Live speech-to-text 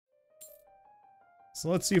So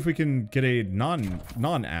let's see if we can get a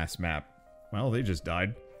non-ass map. Well, they just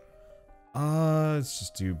died. Let's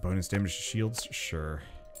just do bonus damage to shields. Sure.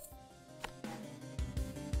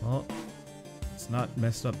 Well, it's not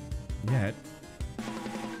messed up yet.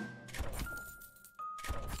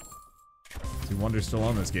 See, Wander's still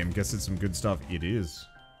on this game. Guess it's some good stuff. It is.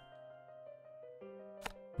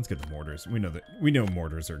 Let's get the mortars. We know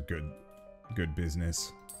mortars are good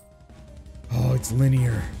business. Oh, it's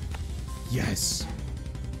linear. Yes.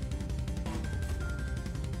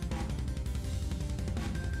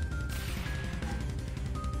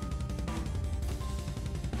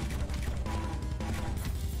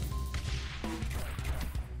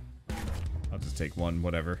 I'll just take one,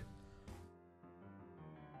 whatever.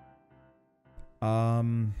 Do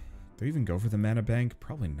we even go for the mana bank?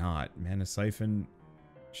 Probably not. Mana siphon,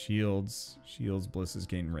 shields, ballistas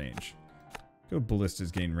gain range. Go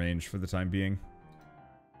ballistas gain range for the time being.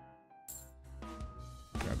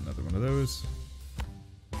 Grab another one of those.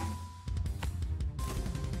 Put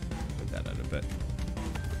that out a bit.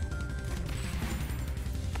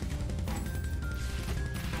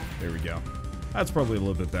 There we go. That's probably a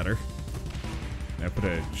little bit better. I put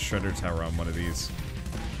a shredder tower on one of these.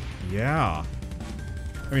 Yeah.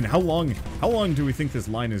 I mean, how long do we think this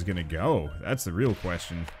line is gonna go? That's the real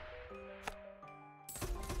question.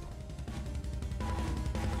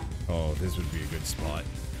 Oh, this would be a good spot.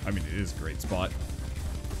 I mean, it is a great spot.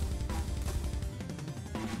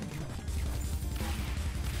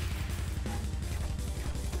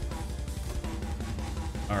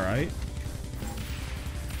 Alright.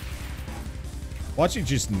 Watch it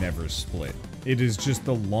just never split. It is just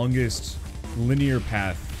the longest linear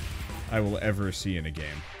path I will ever see in a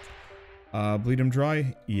game. Bleed them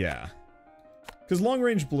dry? Yeah. Because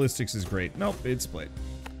long-range ballistics is great. Nope, it split.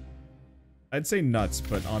 I'd say nuts,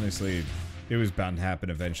 but honestly, it was bound to happen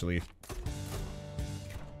eventually.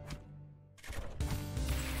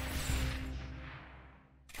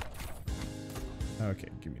 Okay,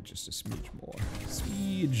 give me just a smidge more.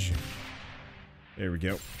 Smidge. There we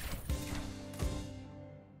go.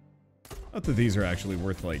 Not that these are actually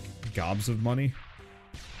worth, like, gobs of money.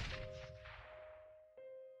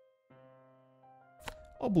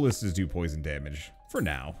 All ballistas do poison damage. For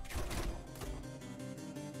now.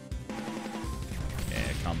 Yeah,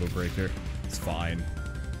 combo breaker. It's fine.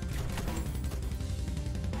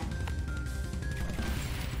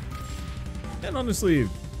 And honestly,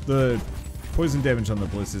 the poison damage on the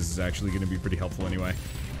ballistas is actually going to be pretty helpful anyway.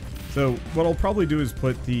 So, what I'll probably do is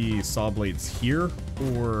put the saw blades here,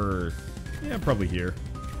 or... yeah, probably here.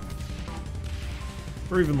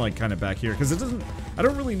 Or even, like, kind of back here, because it doesn't... I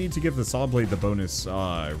don't really need to give the saw blade the bonus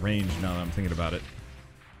range now that I'm thinking about it.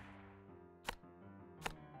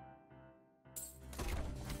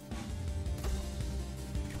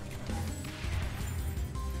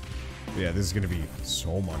 But yeah, this is going to be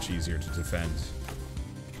so much easier to defend.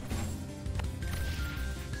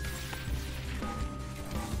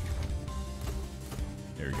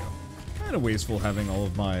 There we go. Kind of wasteful having all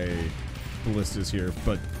of my ballistas here,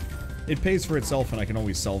 but it pays for itself and I can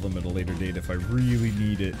always sell them at a later date if I really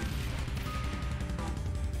need it.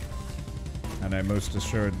 And I most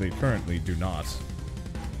assuredly currently do not.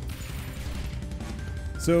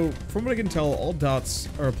 So, from what I can tell, all dots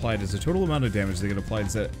are applied as a total amount of damage that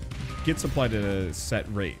gets applied at a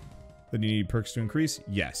set rate. Then you need perks to increase?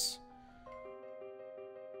 Yes.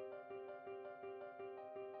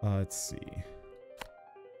 Let's see.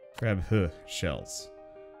 Grab shells.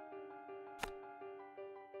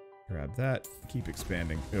 Grab that. Keep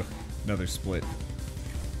expanding. Ugh, another split.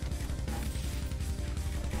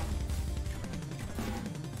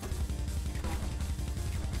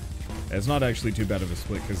 It's not actually too bad of a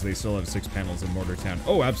split because they still have 6 panels in Mortar Town.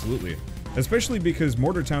 Oh, absolutely. Especially because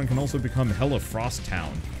Mortar Town can also become Hella Frost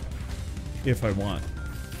Town. If I want.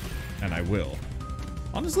 And I will.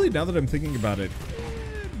 Honestly, now that I'm thinking about it,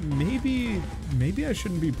 maybe I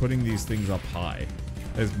shouldn't be putting these things up high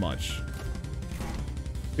as much.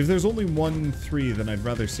 If there's only 1-3, then I'd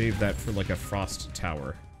rather save that for like a frost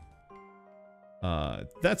tower.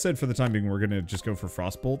 That said, for the time being, we're gonna just go for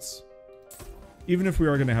frost bolts. Even if we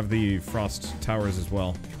are gonna have the frost towers as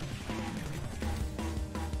well.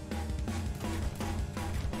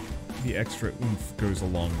 The extra oomph goes a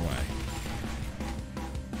long way.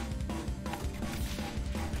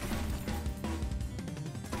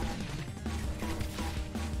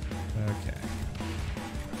 Okay.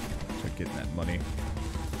 Start getting that money.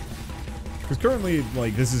 Because currently,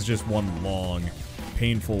 like, this is just one long,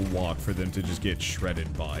 painful walk for them to just get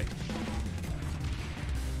shredded by.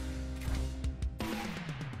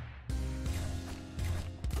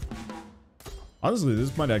 Honestly,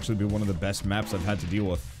 this might actually be one of the best maps I've had to deal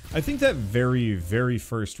with. I think that very, very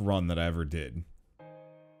first run that I ever did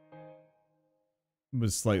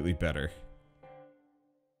was slightly better.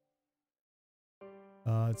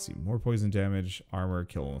 Let's see. More poison damage, armor,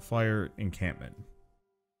 kill him with fire, encampment.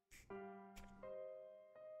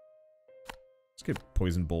 Let's get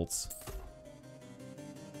poison bolts.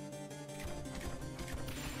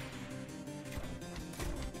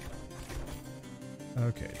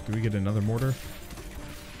 Okay, do we get another mortar?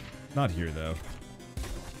 Not here, though.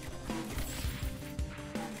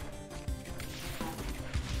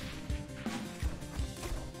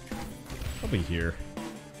 Probably here.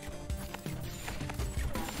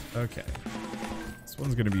 Okay. This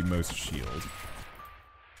one's gonna be most shield.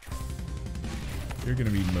 You're gonna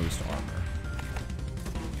be most armor.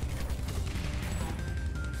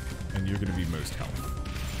 And you're gonna be most health.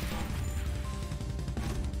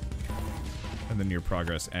 And then your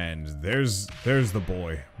progress ends. There's the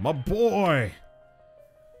boy. My boy!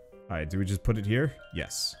 Alright, do we just put it here?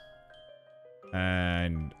 Yes.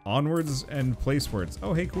 And onwards and placewards.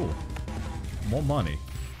 Oh, hey, cool. More money.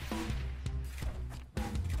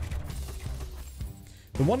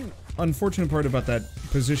 The one unfortunate part about that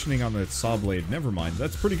positioning on the saw blade, never mind,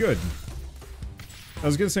 that's pretty good. I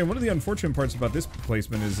was gonna say, one of the unfortunate parts about this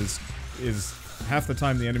placement is half the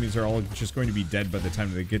time the enemies are all just going to be dead by the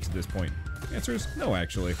time they get to this point. The answer is no,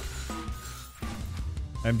 actually.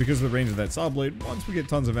 And because of the range of that saw blade, once we get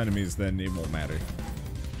tons of enemies, then it won't matter.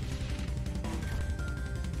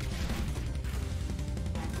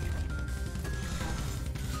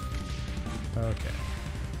 Okay.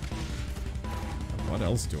 What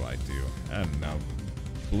else do I do? I don't know.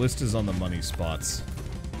 Ballistas on the money spots.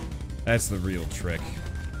 That's the real trick.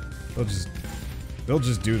 They'll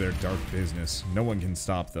just do their dark business. No one can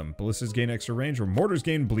stop them. Ballistas gain extra range, or mortars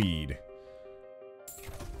gain bleed.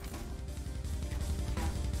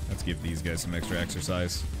 Let's give these guys some extra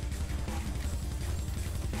exercise.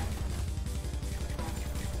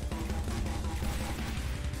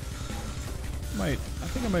 I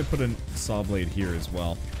think I might put a saw blade here as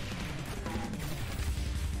well.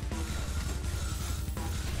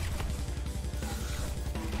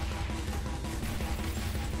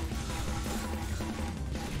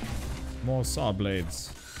 More saw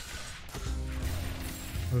blades.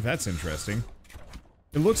 Oh, that's interesting.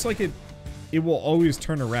 It looks like it will always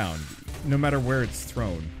turn around, no matter where it's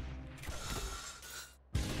thrown.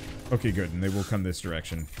 Okay, good, and they will come this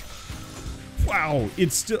direction. Wow,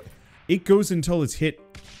 it goes until it's hit.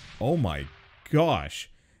 Oh my gosh.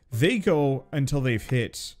 They go until they've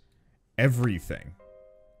hit everything.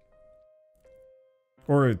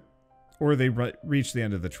 Or they reach the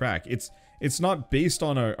end of the track. It's not based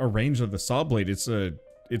on a range of the saw blade, it's a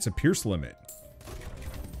pierce limit.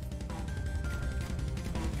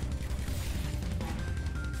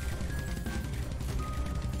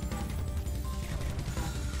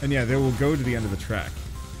 And yeah, they will go to the end of the track.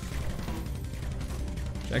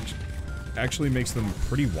 Which actually makes them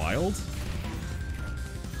pretty wild.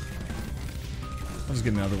 I'll just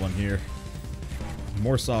get another one here.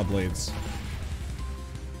 More saw blades.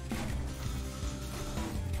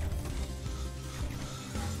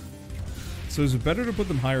 So is it better to put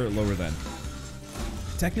them higher or lower then?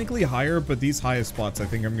 Technically higher, but these highest spots I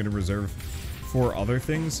think I'm going to reserve for other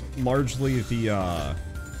things. Largely the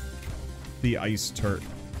ice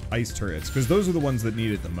turrets, because those are the ones that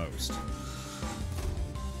need it the most.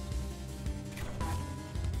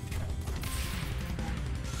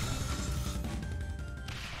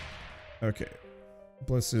 Okay.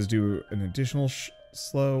 Blesses do an additional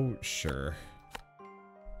slow? Sure.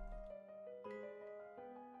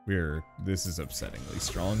 This is upsettingly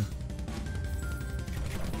strong.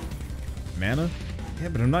 Mana? Yeah,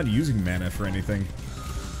 but I'm not using mana for anything.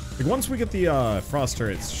 Like, once we get the frost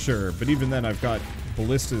turrets, sure, but even then I've got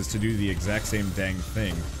ballistas to do the exact same dang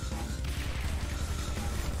thing.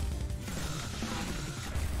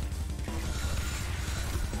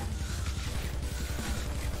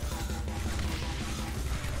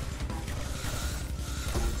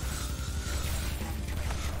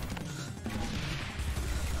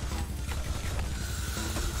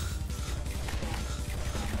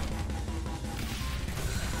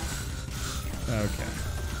 Okay.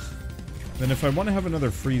 Then if I want to have another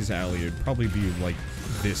freeze alley, it'd probably be like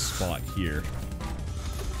this spot here.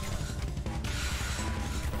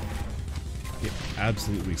 It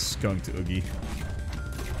absolutely skunked Oogie.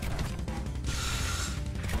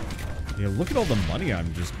 Yeah, look at all the money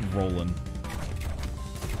I'm just rolling.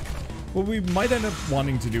 What we might end up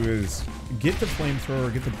wanting to do is get the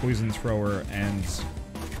flamethrower, get the poison thrower, and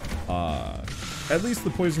at least the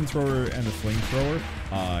poison thrower and the flamethrower,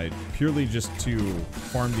 purely just to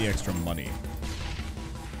farm the extra money.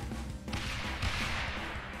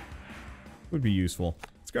 Would be useful.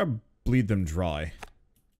 Let's go bleed them dry.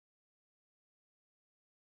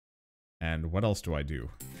 And what else do I do?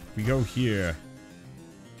 We go here.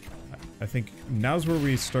 I think now's where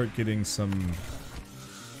we start getting some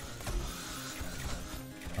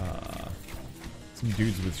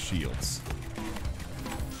dudes with shields.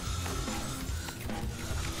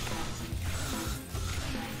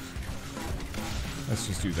 Let's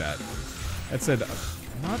just do that. That said,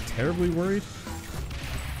 I'm not terribly worried.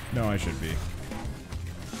 No, I should be.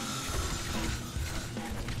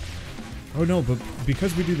 Oh no, but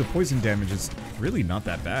because we do the poison damage, it's really not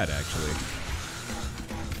that bad, actually.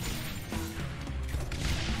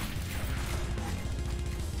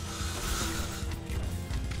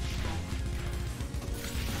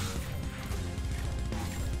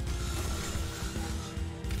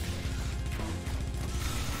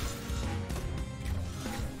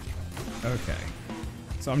 Okay.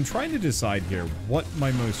 So I'm trying to decide here what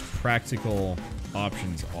my most practical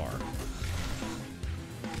options are.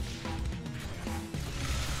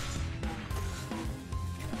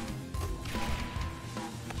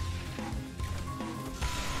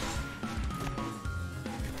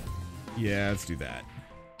 Yeah, let's do that.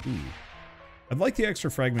 Ooh. I'd like the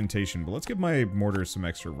extra fragmentation, but let's give my mortar some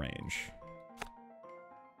extra range.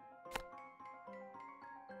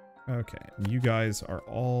 Okay, you guys are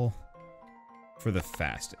all for the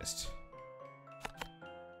fastest.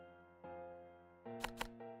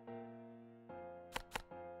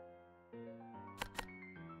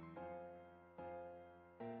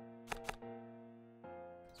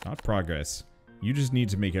 It's not progress. You just need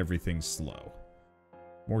to make everything slow.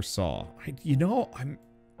 More saw.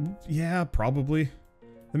 Yeah, probably.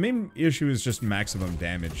 The main issue is just maximum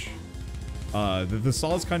damage. The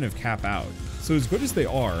saws kind of cap out. So as good as they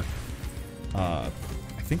are, I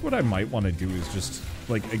think what I might want to do is just,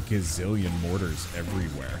 like, a gazillion mortars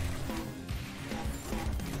everywhere.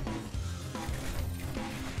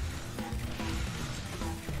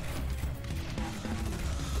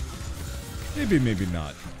 Maybe, maybe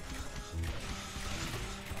not.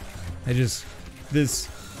 It's this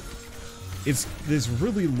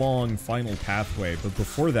really long final pathway, but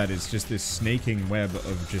before that it's just this snaking web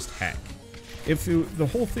of just heck. If the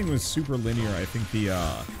whole thing was super linear, I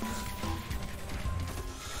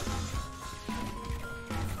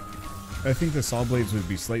think the saw blades would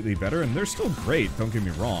be slightly better, and they're still great, don't get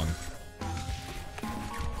me wrong.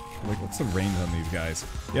 Like, what's the range on these guys?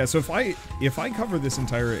 Yeah, so if I cover this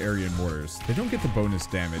entire area in mortars, they don't get the bonus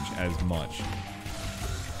damage as much.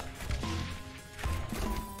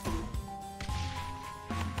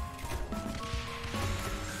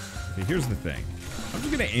 Okay, here's the thing. I'm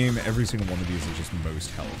just gonna aim every single one of these at just most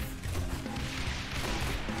health.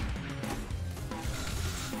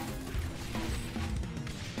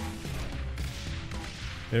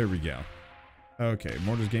 There we go. Okay,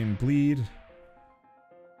 mortars gain bleed.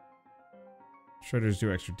 Shredders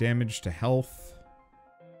do extra damage to health.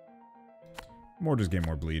 Mortars gain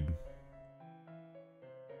more bleed.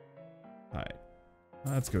 Alright.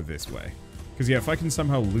 Let's go this way. Because, yeah, if I can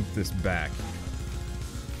somehow loop this back,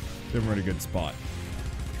 then we're in a good spot.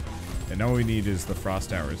 And all we need is the frost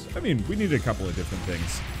towers. I mean, we need a couple of different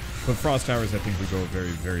things. But frost towers, I think, would go a very,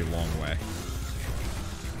 very long way.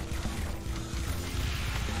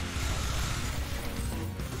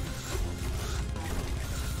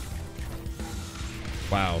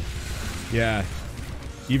 Wow. Yeah.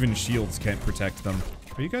 Even shields can't protect them.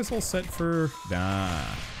 Are you guys all set for... Nah.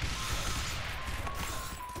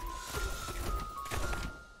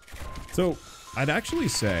 So, I'd actually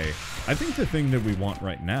say, I think the thing that we want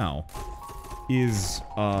right now is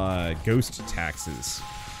ghost taxes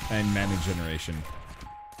and mana generation.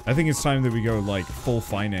 I think it's time that we go, like, full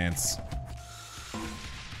finance.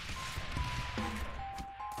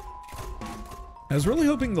 I was really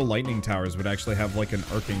hoping the lightning towers would actually have, like, an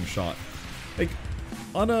arcing shot. Like,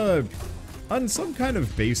 on some kind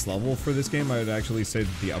of base level for this game, I would actually say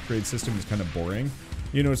that the upgrade system is kind of boring.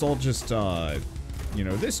 You know, it's all just, you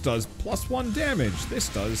know, this does +1 damage, this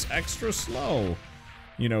does extra slow.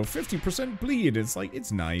 You know, 50% bleed, it's like,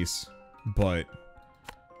 it's nice, but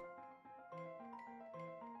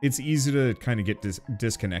it's easy to kind of get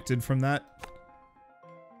disconnected from that.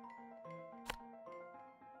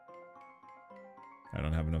 I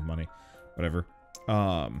don't have enough money. Whatever.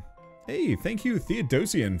 Hey, thank you,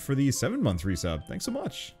 Theodosian, for the 7-month resub. Thanks so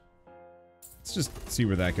much. Let's just see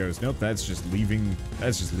where that goes. Nope, that's just leaving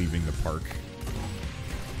the park.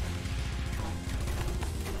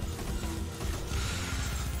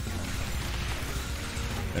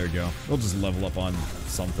 There we go. We'll just level up on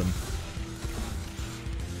something.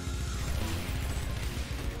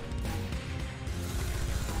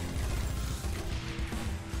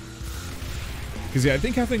 Because, yeah, I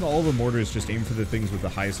think having all the mortars just aim for the things with the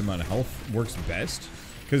highest amount of health works best.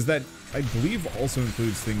 Because that, I believe, also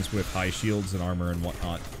includes things with high shields and armor and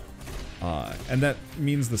whatnot. And that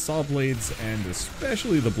means the saw blades and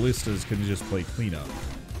especially the ballistas can just play cleanup.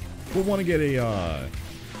 We'll want to get a,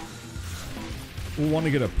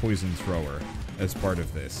 poison thrower as part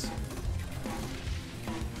of this.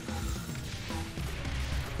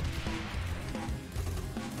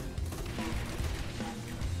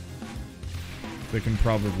 They can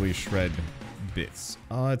probably shred bits.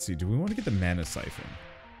 Let's see, do we want to get the mana siphon?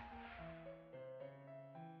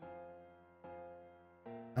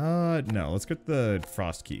 No, let's get the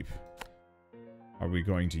frost keep. Are we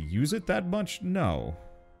going to use it that much? No.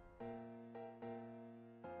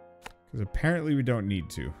 Because apparently we don't need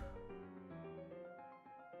to.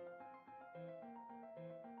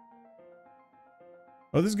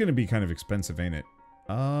 Oh, this is going to be kind of expensive, ain't it?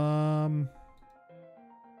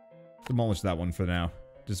 Demolish that one for now,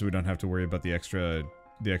 just so we don't have to worry about the extra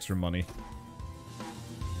money.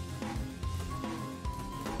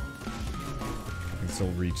 I can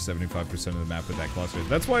still reach 75% of the map with that cluster.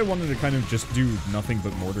 That's why I wanted to kind of just do nothing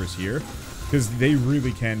but mortars here, because they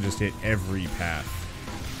really can just hit every path.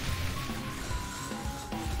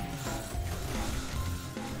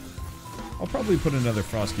 I'll probably put another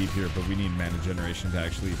frost keep here, but we need mana generation to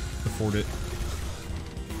actually afford it.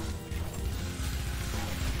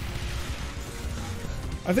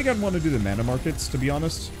 I think I'd want to do the mana markets, to be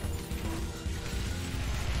honest.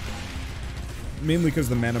 Mainly because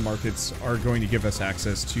the mana markets are going to give us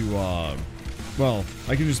access to, well,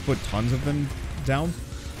 I can just put tons of them down.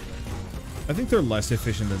 I think they're less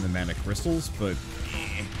efficient than the mana crystals, but...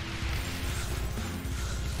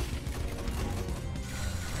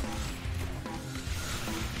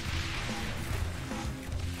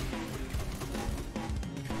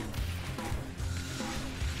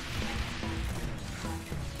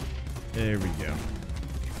 There we go.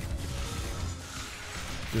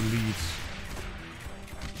 Delete.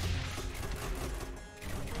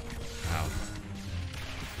 Wow.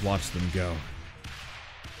 Watch them go.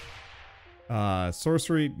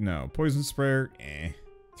 Sorcery? No. Poison sprayer? Eh.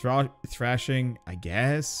 Thrashing? I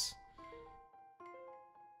guess.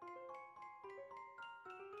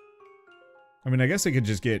 I mean, I guess I could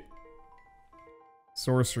just get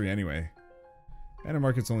sorcery anyway. Mana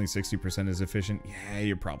market's only 60% as efficient. Yeah,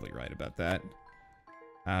 you're probably right about that.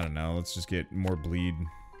 I don't know. Let's just get more bleed.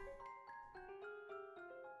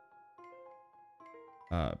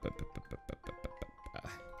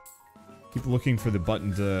 Keep looking for the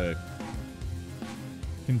button to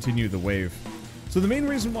continue the wave. So the main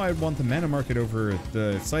reason why I want the mana market over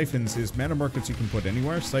the siphons is mana markets you can put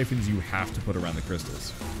anywhere. Siphons you have to put around the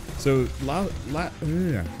crystals. So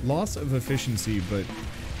loss of efficiency, but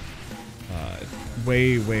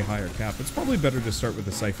way higher cap. It's probably better to start with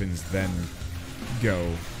the siphons than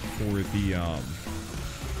go for the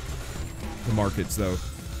markets, though.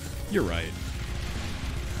 You're right.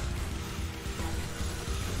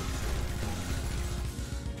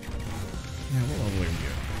 Yeah, what level are we at?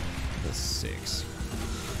 Level 6.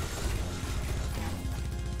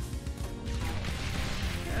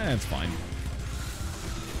 It's fine.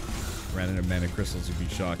 Ran out of mana crystals, you'd be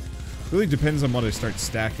shocked. Really depends on what I start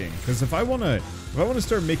stacking, because if I wanna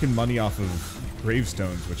start making money off of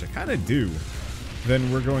gravestones, which I kind of do,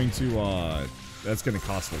 then we're going to that's gonna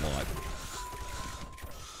cost a lot.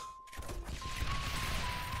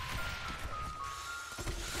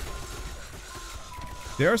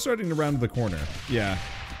 They are starting to round the corner. Yeah,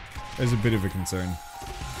 there's a bit of a concern.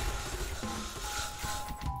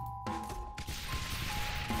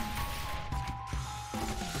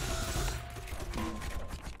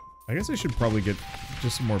 I guess I should probably get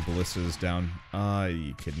just some more ballistas down. Are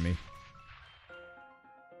you kidding me?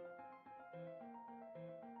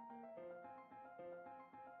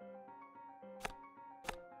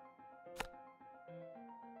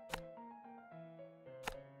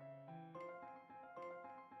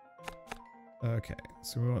 Okay,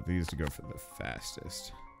 so we want these to go for the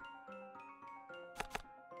fastest.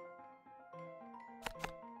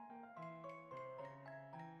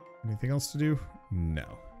 Anything else to do? No.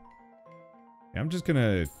 Yeah, I'm just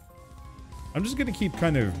gonna keep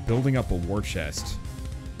kind of building up a war chest.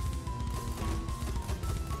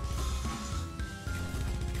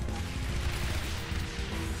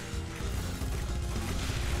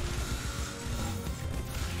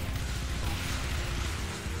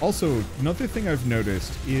 Also, another thing I've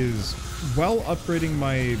noticed is while upgrading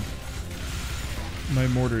my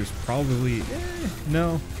mortars probably...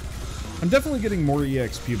 no. I'm definitely getting more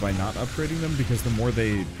EXP by not upgrading them, because the more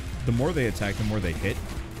they attack, the more they hit,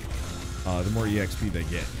 the more EXP they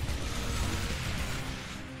get.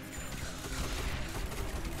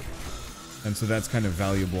 And so that's kind of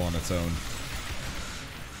valuable on its own,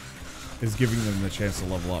 is giving them the chance to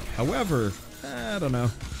level up. However, I don't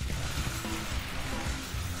know.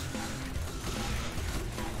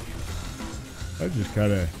 I'm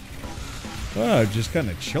just kind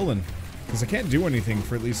of chilling. Because I can't do anything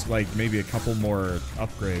for at least, like, maybe a couple more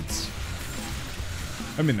upgrades.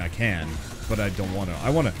 I mean, I can, but I don't want to. I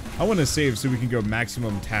want to save so we can go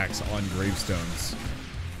maximum tax on gravestones.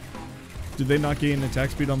 Did they not gain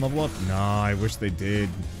attack speed on level up? Nah, I wish they did.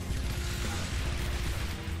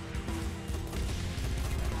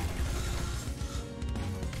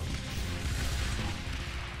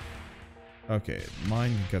 Okay,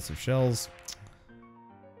 mine concussive shells.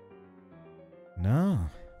 No.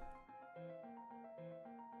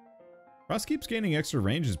 Frost keeps gaining extra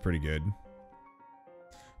range is pretty good.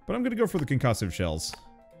 But I'm gonna go for the concussive shells.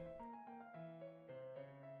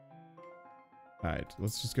 Alright,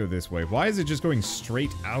 let's just go this way. Why is it just going straight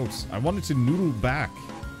out? I want it to noodle back.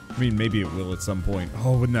 I mean, maybe it will at some point.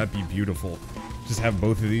 Oh, wouldn't that be beautiful? Just have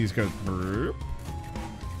both of these go...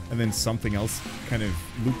 and then something else kind of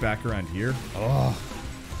loop back around here. Oh.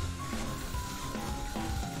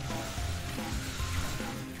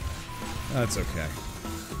 That's okay.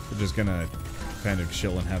 We're just gonna kind of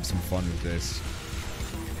chill and have some fun with this.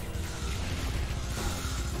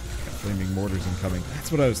 Got flaming mortars incoming.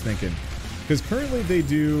 That's what I was thinking. Because currently they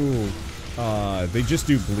do... they just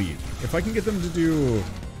do bleed. If I can get them to do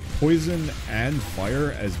poison and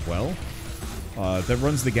fire as well, that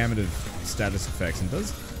runs the gamut of status effects and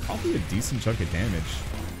does probably a decent chunk of damage.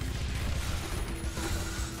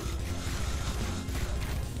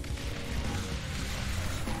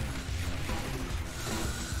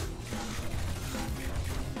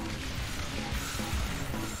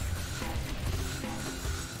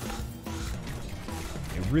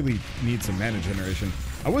 Really need some mana generation.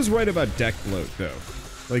 I was right about deck bloat though.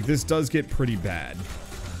 Like, this does get pretty bad.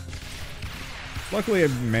 Luckily I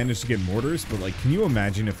managed to get mortars, but like, can you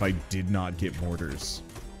imagine if I did not get mortars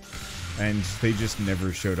and they just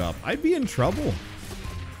never showed up? I'd be in trouble.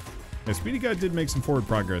 The Speedy God did make some forward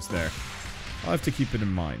progress there. I'll have to keep it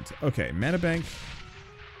in mind. Okay, mana bank.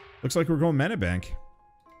 Looks like we're going mana bank.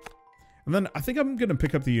 And then I think I'm gonna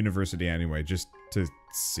pick up the university anyway, just to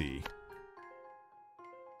see.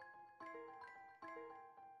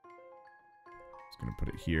 Gonna put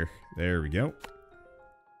it here. There we go.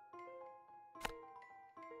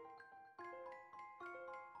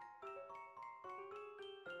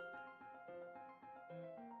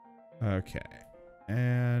 Okay.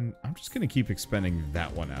 And I'm just gonna keep expending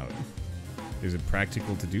that one out. Is it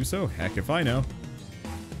practical to do so? Heck if I know.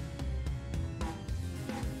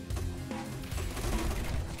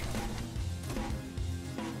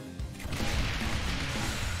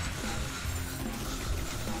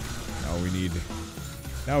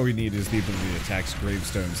 All we need is the ability to attack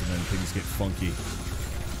gravestones, and then things get funky.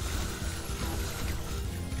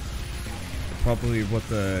 Probably what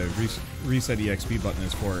the reset EXP button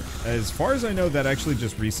is for. As far as I know, that actually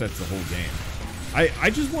just resets the whole game. I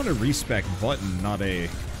just want a respec button, not a,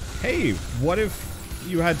 hey, what if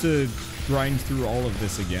you had to grind through all of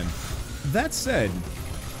this again? That said,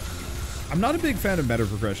 I'm not a big fan of meta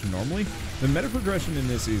progression normally. The meta progression in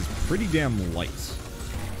this is pretty damn light.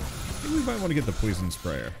 I think we might want to get the poison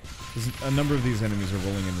sprayer. A number of these enemies are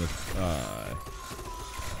rolling in with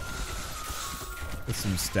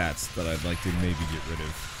some stats that I'd like to maybe get rid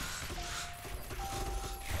of.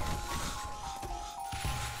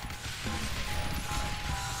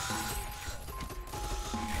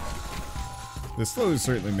 The slow is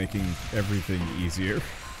certainly making everything easier.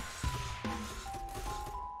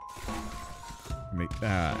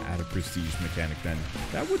 Add a prestige mechanic then.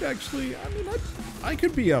 That would actually, I mean, I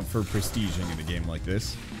could be up for prestiging in a game like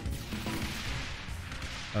this.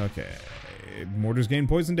 Okay. Mortars gain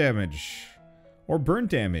poison damage. Or burnt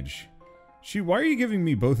damage. Shoot, why are you giving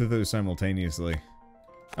me both of those simultaneously?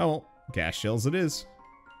 Oh, well, gas shells it is.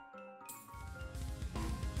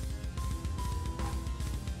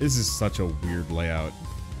 This is such a weird layout.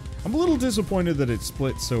 I'm a little disappointed that it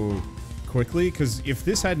split so quickly, because if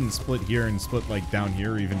this hadn't split here and split like down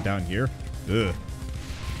here or even down here, ugh.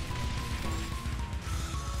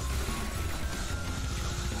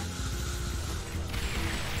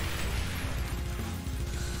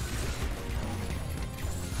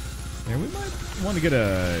 Yeah, we might want to get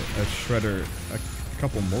a shredder, a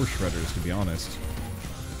couple more shredders, to be honest.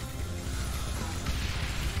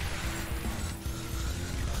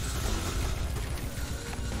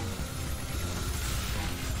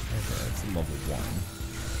 That's level 1.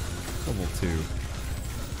 Level 2.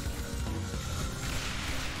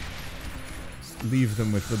 Just leave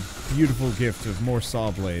them with the beautiful gift of more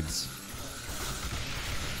saw blades.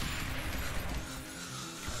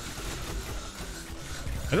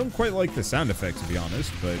 I don't quite like the sound effect, to be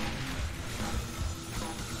honest, but...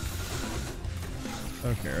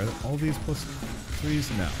 Okay, are all these plus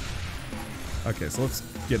 3s? No. Okay, so let's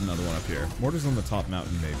get another one up here. Mortar's on the top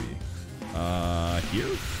mountain, maybe. Here?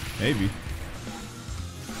 Maybe.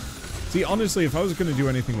 See, honestly, if I was gonna do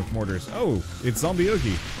anything with mortars... Oh, it's Zombie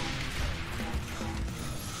Oogie.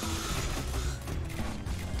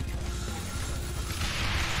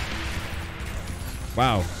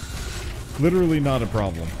 Wow. Literally not a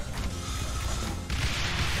problem.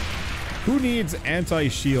 Who needs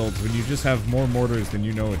anti-shields when you just have more mortars than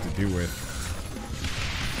you know what to do with?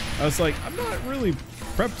 I was like, I'm not really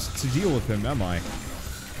prepped to deal with him, am I?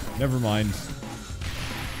 Never mind.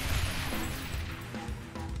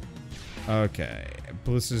 Okay.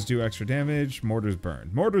 Ballistas do extra damage. Mortars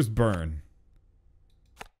burn. Mortars burn.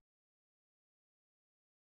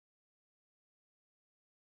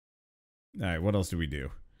 Alright, what else do we do?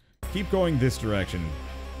 Keep going this direction.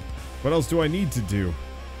 What else do I need to do?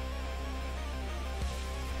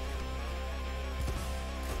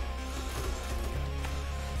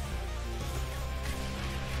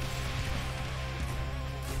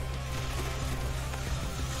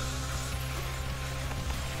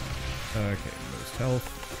 Okay, most health.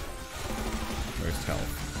 Most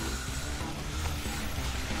health.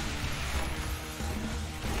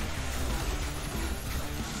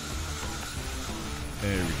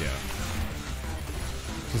 There we go.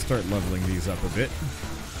 Just start leveling these up a bit.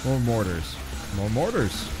 More mortars. More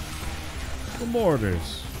mortars. More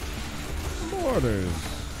mortars. Mortars.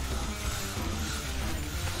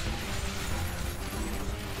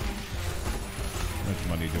 How much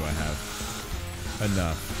money do I have?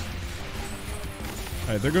 Enough.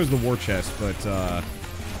 Alright, there goes the war chest, but, I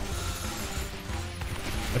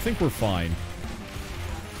think we're fine.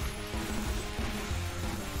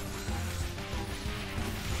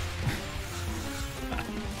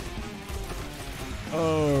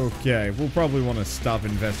 Okay, we'll probably want to stop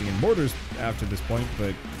investing in mortars after this point,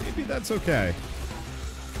 but maybe that's okay.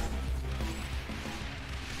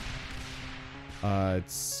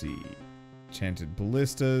 Let's see. Enchanted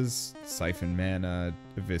ballistas, siphon mana,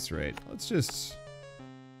 eviscerate. Let's just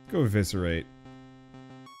go eviscerate.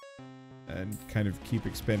 And kind of keep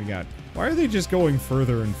expanding out. Why are they just going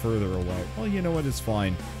further and further away? Well, you know what, it's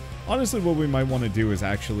fine. Honestly, what we might want to do is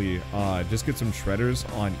actually just get some shredders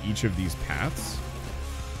on each of these paths.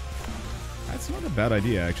 That's not a bad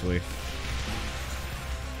idea, actually.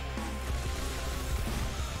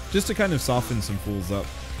 Just to kind of soften some fools up.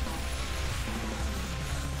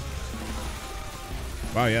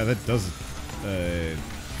 Wow, yeah, that does a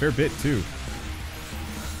fair bit, too.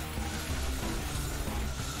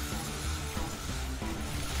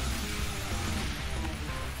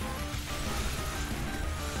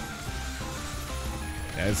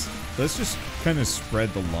 Guys, let's just kind of spread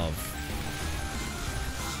the love.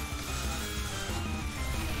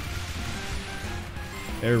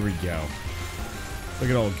 There we go. Look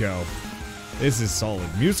at it all go. This is solid.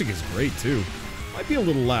 Music is great too. Might be a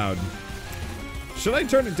little loud. Should I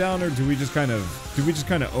turn it down, or do we just kind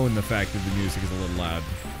of own the fact that the music is a little loud?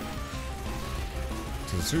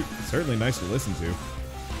 It's certainly nice to listen to.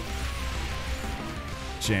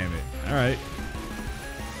 Jam it. All right.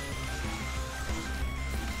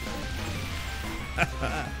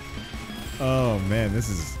 Oh man, this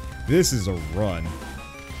is a run.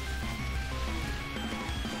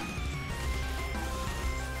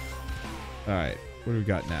 Alright, what do we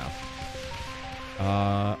got now?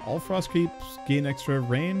 All frost creeps gain extra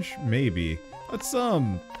range? Maybe. Let's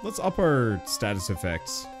up our status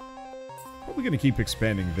effects. Probably gonna keep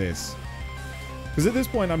expanding this. Because at this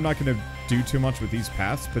point I'm not gonna do too much with these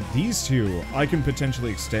paths, but these two I can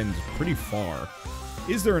potentially extend pretty far.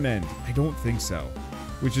 Is there an end? I don't think so.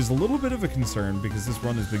 Which is a little bit of a concern because this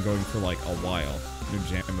run has been going for like a while. No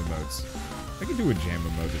jam emotes. I could do a jam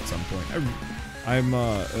emote at some point.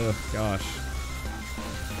 Gosh.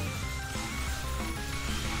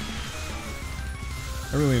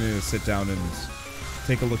 I really need to sit down and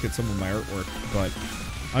take a look at some of my artwork, but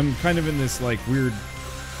I'm kind of in this like weird,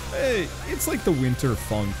 it's like the winter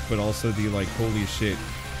funk, but also the like holy shit,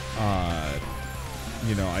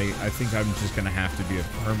 you know, I think I'm just gonna have to be a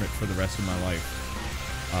hermit for the rest of my life.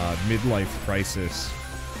 Midlife crisis.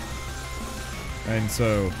 And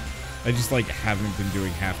so I just like haven't been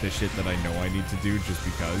doing half the shit that I know I need to do just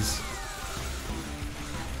because.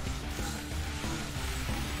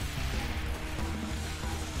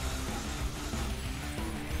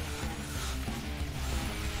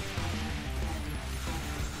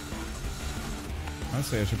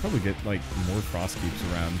 Honestly, I should probably get, like, more frost keeps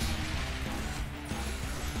around.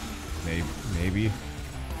 Maybe.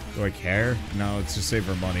 Do I care? No, let's just save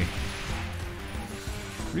our money.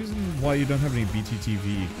 Reason why you don't have any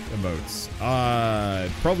BTTV emotes?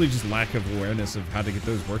 Probably just lack of awareness of how to get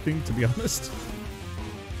those working, to be honest.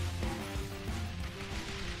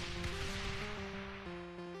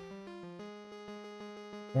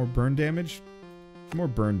 More burn damage? More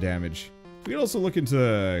burn damage. We can also look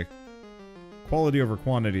into quality over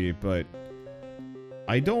quantity, but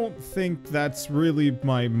I don't think that's really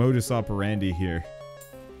my modus operandi here.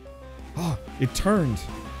 Oh, it turned!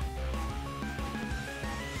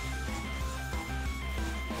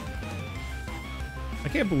 I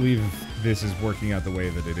can't believe this is working out the way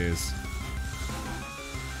that it is.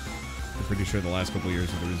 I'm pretty sure the last couple of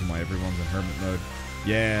years are the reason why everyone's in hermit mode.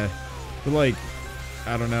 Yeah, but like,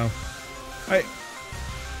 I don't know.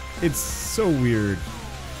 It's so weird.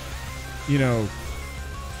 You know,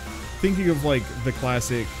 thinking of like the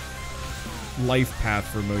classic life path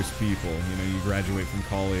for most people. You know, you graduate from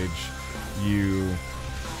college, you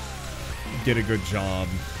get a good job,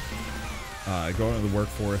 go into the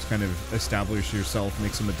workforce, kind of establish yourself,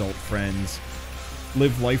 make some adult friends,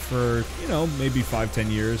 live life for, you know, maybe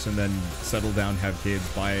 5-10 years, and then settle down, have kids,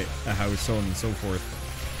 buy a house, so on and so forth.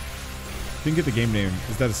 Didn't get the game name.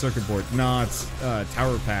 Is that a circuit board? Nah, it's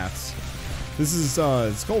Tower Paths. This is,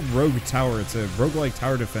 it's called Rogue Tower. It's a roguelike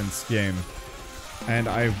tower defense game. And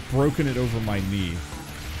I've broken it over my knee.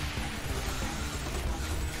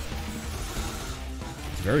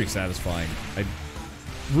 It's very satisfying.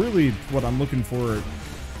 Really, what I'm looking for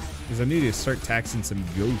is I need to start taxing some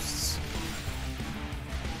ghosts.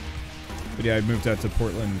 But yeah, I moved out to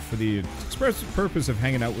Portland for the express purpose of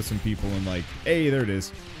hanging out with some people and like, hey, there it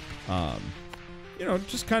is. You know,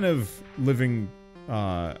 just kind of living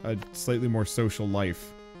a slightly more social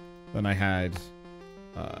life than I had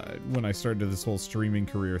when I started this whole streaming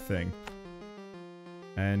career thing.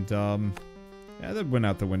 And yeah, that went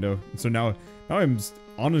out the window. So now I'm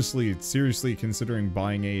honestly, seriously considering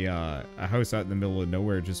buying a house out in the middle of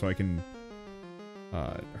nowhere just so I can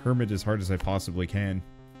hermit as hard as I possibly can.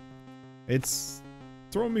 It's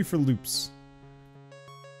throwing me for loops.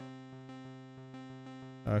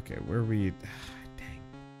 Okay, where are we? Dang.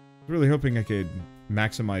 I was really hoping I could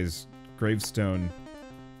maximize gravestone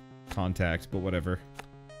contact, but whatever.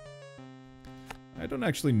 I don't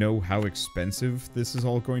actually know how expensive this is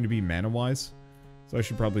all going to be mana-wise, so I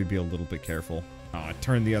should probably be a little bit careful. Oh, I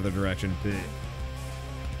turned the other direction. Blech.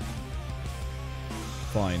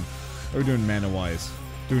 Fine. How are we doing mana-wise?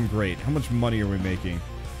 Doing great. How much money are we making?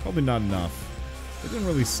 Probably not enough. They didn't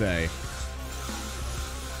really say.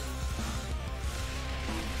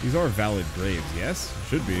 These are valid graves, yes?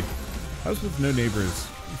 Should be. House with no neighbors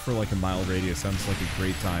for like a mile radius sounds like a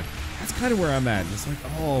great time. That's kind of where I'm at. It's like,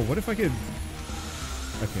 oh, what if I could...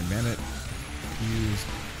 Okay, mana use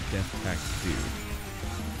death tax dude.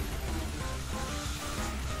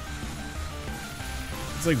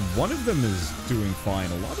 It's like one of them is doing fine,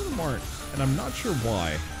 a lot of them aren't, and I'm not sure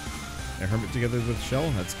why. I hermit together with Shell,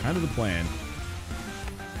 that's kind of the plan.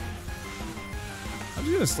 I'm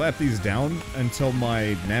just gonna slap these down until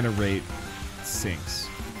my mana rate sinks.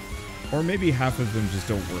 Or maybe half of them just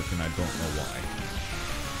don't work and I don't know why.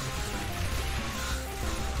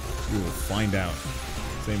 We will find out.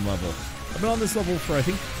 Same level. I've been on this level for, I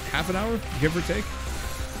think, half an hour, give or take.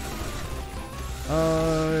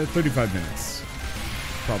 35 minutes.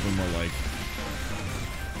 Probably more like.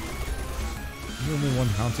 There's only one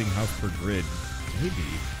haunting house per grid. Maybe.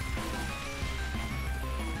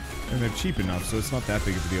 And they're cheap enough, so it's not that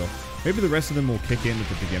big of a deal. Maybe the rest of them will kick in at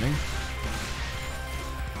the beginning.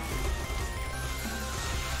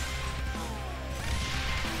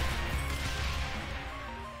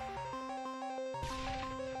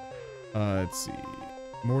 Let's see.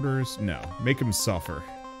 Mortars? No. Make them suffer.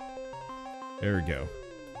 There we go.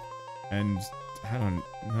 And I don't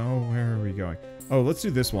know, where are we going? Oh, let's do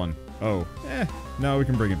this one. Oh, no, we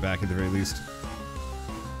can bring it back at the very least.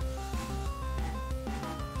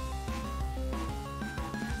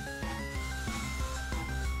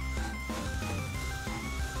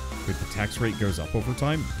 Wait, the tax rate goes up over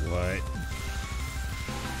time? What?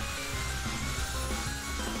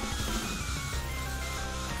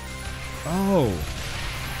 Oh.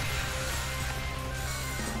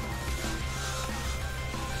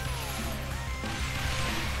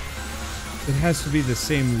 It has to be the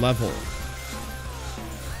same level.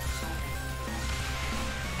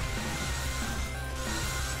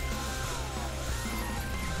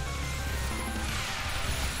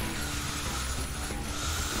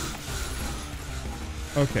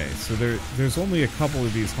 Okay, so there's only a couple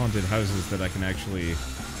of these haunted houses that I can actually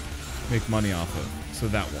make money off of. So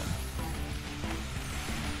that one.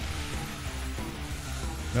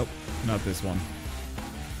 Nope, not this one.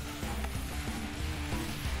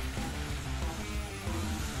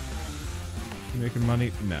 You making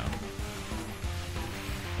money? No.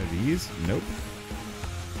 Are these? Nope.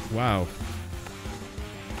 Wow.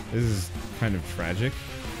 This is kind of tragic.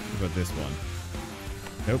 What about this one?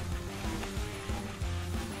 Nope.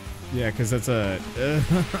 Yeah, because that's a...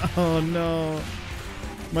 oh no.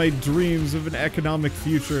 My dreams of an economic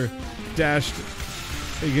future dashed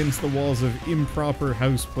against the walls of improper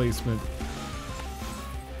house placement.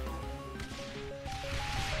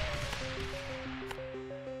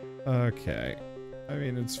 Okay. I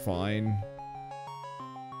mean, it's fine.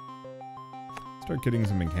 Start getting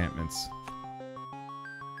some encampments.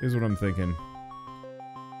 Here's what I'm thinking.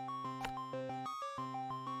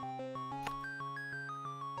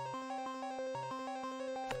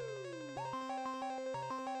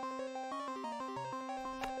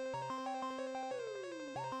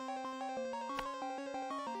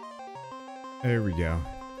 There we go.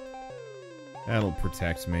 That'll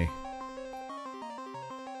protect me.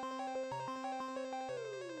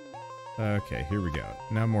 Okay, here we go.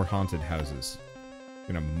 Now more haunted houses.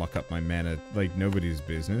 I'm gonna muck up my mana like nobody's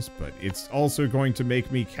business, but it's also going to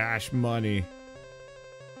make me cash money.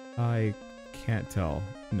 I can't tell.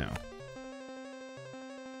 No.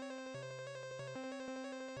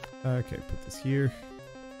 Okay, put this here.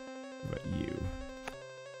 What about you?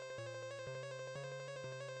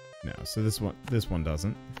 No, so this one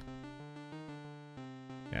doesn't.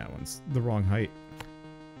 Yeah, that one's the wrong height.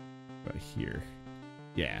 But here.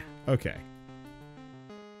 Yeah, okay.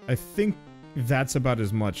 I think that's about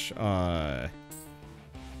as much, as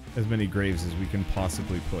many graves as we can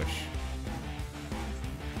possibly push.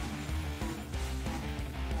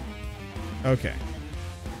 Okay.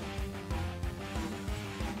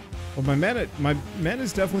 Well, my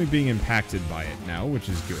mana's definitely being impacted by it now, which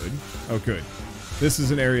is good. Oh, good. This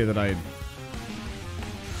is an area that I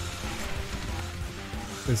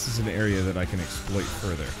can exploit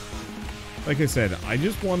further. Like I said, I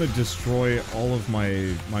just want to destroy all of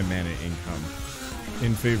my mana income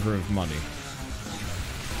in favor of money.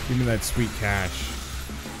 Give me that sweet cash.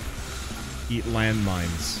 Eat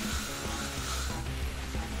landmines.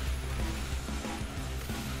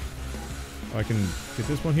 Oh, I can get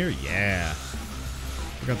this one here? Yeah.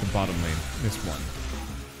 I got the bottom lane. Missed one.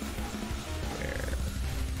 Where?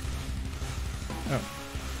 Oh.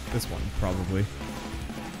 This one, probably.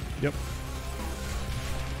 Yep.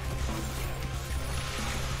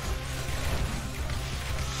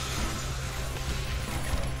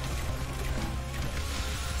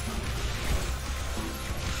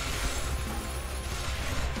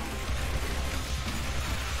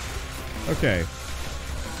 Okay.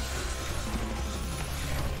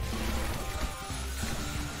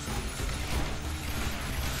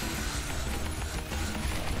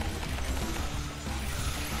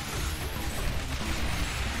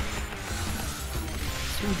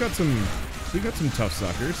 So we've got some tough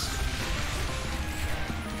suckers.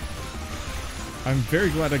 I'm very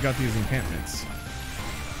glad I got these encampments.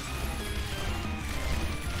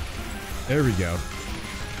 There we go.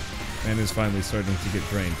 And is finally starting to get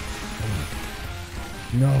drained.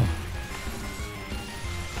 No.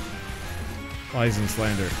 Lies and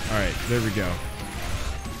slander. Alright, there we go.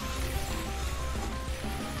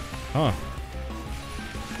 Huh.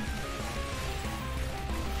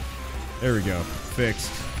 There we go.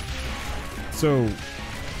 Fixed. So,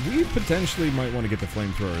 we potentially might want to get the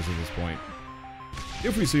flamethrowers at this point.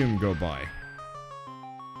 If we see them go by.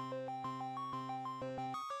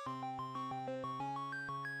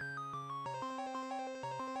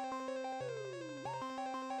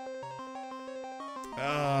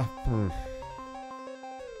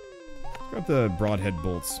 Got the broadhead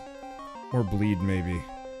bolts. Or bleed, maybe.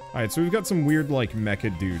 Alright, so we've got some weird, like,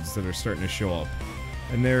 mecha dudes that are starting to show up.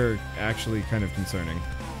 And they're actually kind of concerning.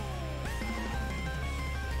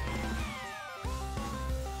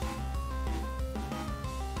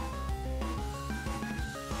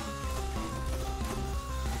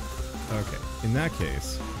 Okay, in that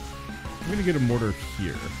case, I'm gonna get a mortar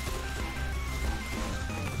here.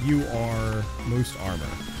 You are most armor.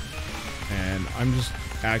 And I'm just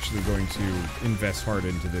actually going to invest hard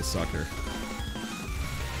into this sucker.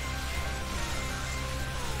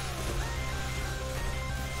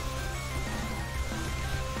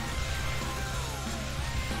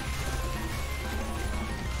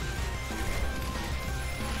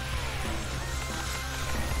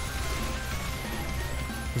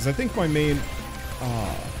 Because I think my main...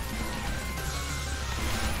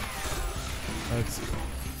 Let's see.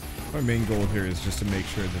 My main goal here is just to make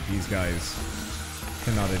sure that these guys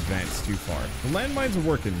cannot advance too far. The landmines are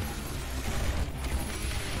working.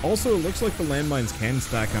 Also, it looks like the landmines can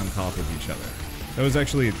stack on top of each other. That was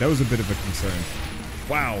a bit of a concern.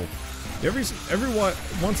 Wow. Every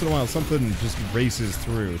once in a while, something just races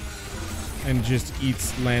through and just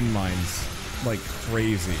eats landmines like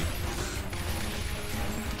crazy.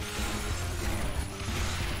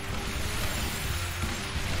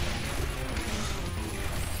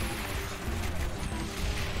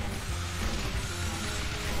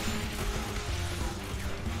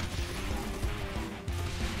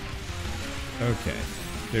 Okay.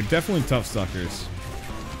 They're definitely tough suckers.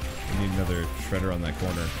 I need another shredder on that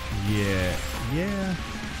corner. Yeah. Yeah.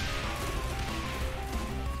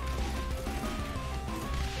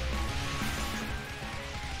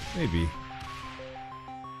 Maybe.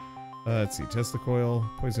 Let's see. Test the coil.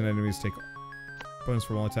 Poison enemies take bonus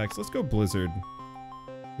from all attacks. Let's go Blizzard.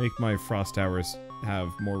 Make my Frost Towers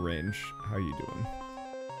have more range. How are you doing?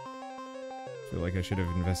 Feel like I should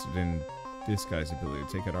have invested in this guy's ability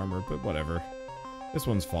to take out armor, but whatever. This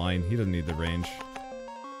one's fine. He doesn't need the range.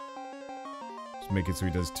 Just make it so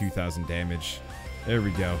he does 2,000 damage. There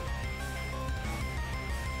we go.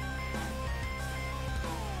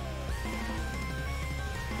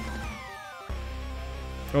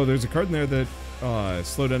 Oh, there's a card in there that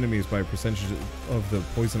slowed enemies by a percentage of the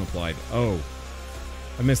poison applied. Oh.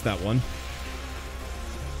 I missed that one.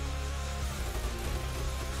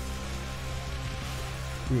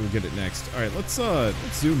 We will get it next. Alright, let's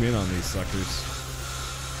zoom in on these suckers.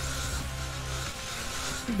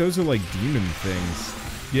 I think those are like demon things.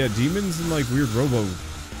 Yeah, demons and like weird robo...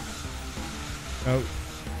 Oh.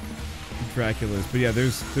 Draculas. But yeah,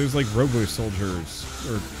 there's like robo soldiers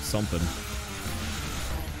or something.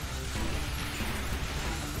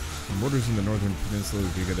 Mortars in the northern peninsula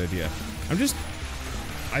would be a good idea.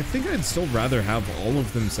 I think I'd still rather have all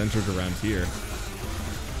of them centered around here.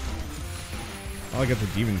 Oh, I got the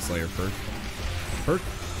Demon Slayer perk. Perk?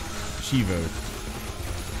 Chivo.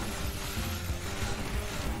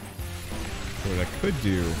 What I could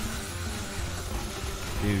do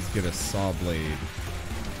is get a saw blade.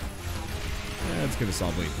 Let's get a saw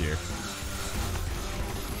blade here.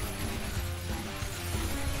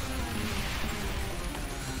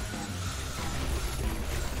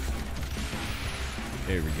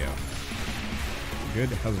 There we go. Good.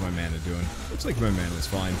 How's my mana doing? Looks like my mana's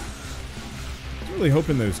fine. I was really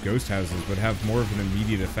hoping those ghost houses would have more of an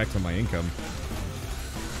immediate effect on my income.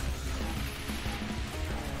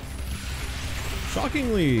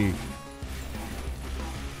 Shockingly,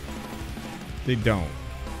 they don't.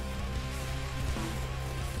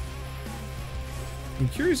 I'm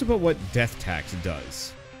curious about what death tax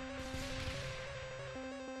does.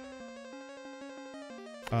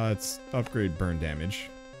 It's upgrade burn damage.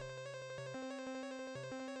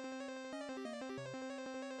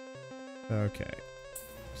 Okay.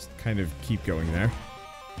 Just kind of keep going there.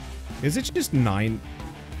 Is it just 9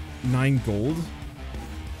 gold?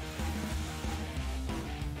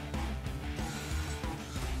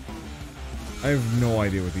 I have no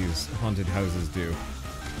idea what these haunted houses do.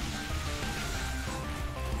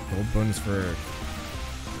 Gold bonus for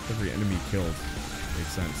every enemy killed.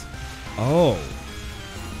 Makes sense. Oh.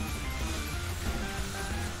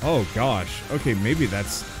 Oh gosh. Okay, maybe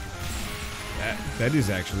that's... That is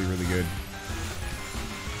actually really good.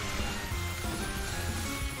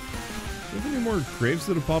 Do you have any more graves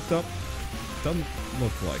that have popped up? Doesn't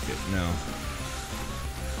look like it, no.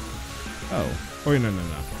 Oh. Oh, no.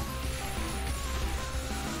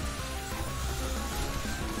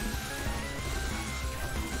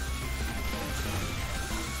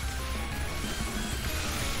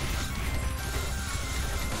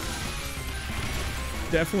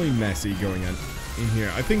 Definitely messy going on in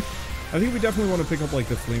here. I think we definitely want to pick up like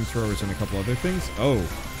the flamethrowers and a couple other things. Oh,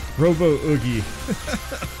 Robo Oogie.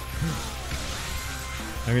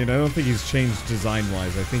 I mean, I don't think he's changed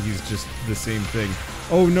design-wise. I think he's just the same thing.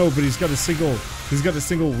 Oh no, but he's got a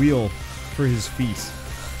single wheel for his feet.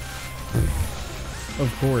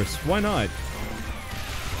 Of course, why not?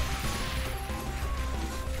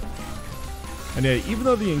 And yeah, even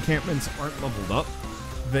though the encampments aren't leveled up,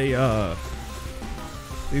 they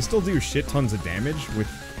still do shit tons of damage with,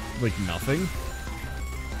 like, nothing.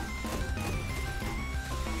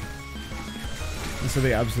 And so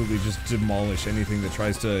they absolutely just demolish anything that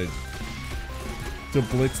tries to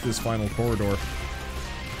blitz this final corridor.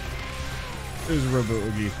 There's Robo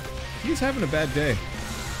Oogie. He's having a bad day.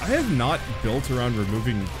 I have not built around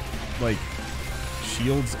removing, like,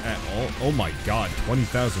 shields at all. Oh my god,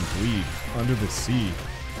 20,000 bleed under the sea.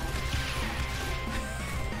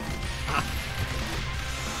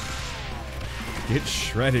 Get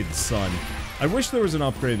shredded, son. I wish there was an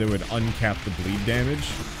upgrade that would uncap the bleed damage,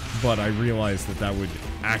 but I realized that that would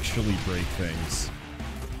actually break things.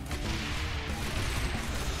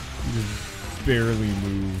 You just barely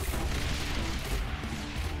move.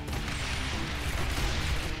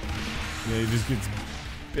 Yeah, he just gets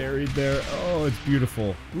buried there. Oh, it's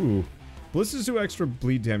beautiful. Ooh. Blisters do extra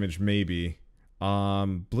bleed damage, maybe.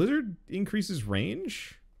 Blizzard increases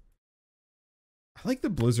range? I like the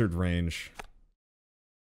blizzard range.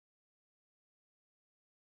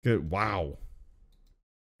 Good. Wow.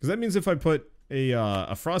 Because that means if I put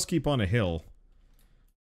a frost keep on a hill,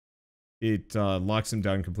 it locks him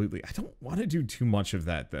down completely. I don't want to do too much of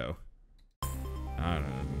that, though. I don't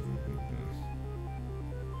know.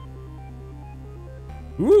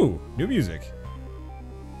 Ooh, new music.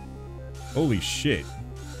 Holy shit.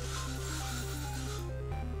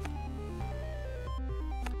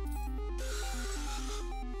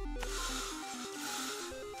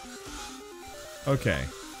 Okay.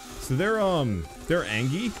 So they're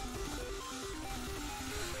Angie.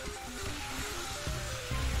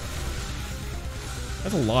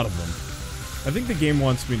 That's a lot of them. I think the game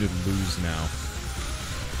wants me to lose now.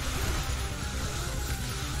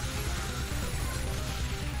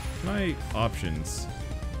 My options.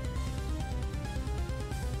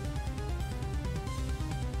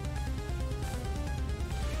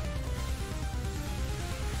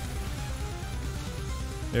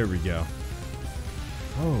 There we go.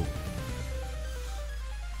 Oh.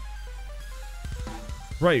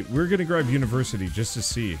 Right, we're gonna grab university just to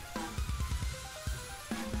see.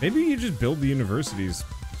 Maybe you just build the universities.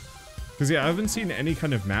 Because yeah, I haven't seen any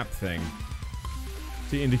kind of map thing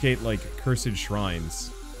to indicate like cursed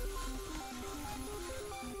shrines.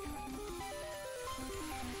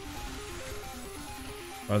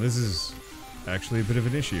 Oh, this is actually a bit of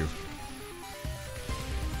an issue.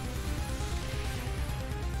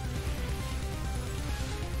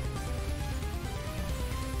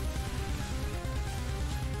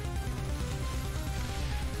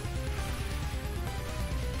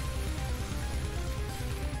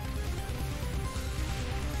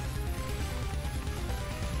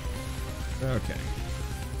 Okay.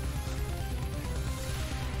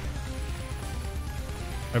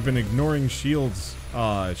 I've been ignoring shields,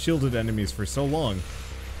 shielded enemies for so long.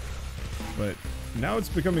 But now it's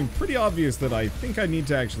becoming pretty obvious that I think I need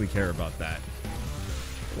to actually care about that.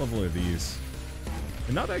 What level are these?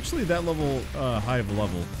 They're not actually that level, high of a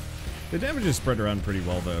level. The damage is spread around pretty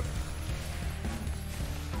well, though.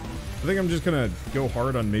 I think I'm just gonna go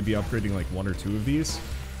hard on maybe upgrading like 1 or 2 of these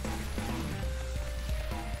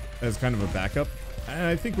as kind of a backup. And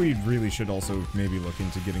I think we really should also maybe look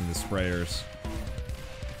into getting the sprayers.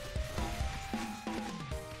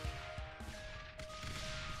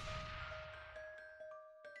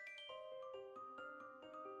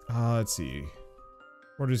 Let's see.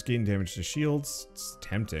 Mortars gain damage to shields. It's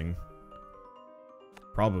tempting.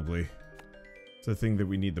 Probably. It's the thing that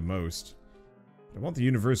we need the most. I want the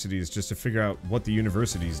universities just to figure out what the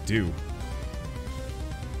universities do.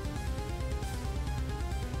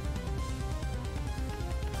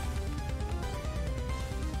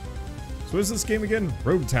 So what is this game again?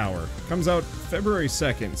 Rogue Tower. Comes out February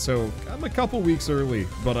 2nd, so I'm a couple weeks early,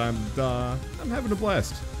 but I'm having a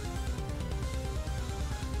blast.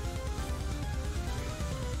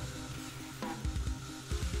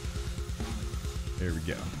 There we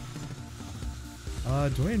go.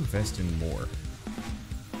 Do I invest in more?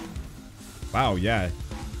 Wow, yeah.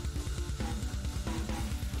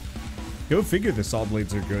 Go figure the saw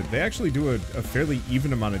blades are good. They actually do a fairly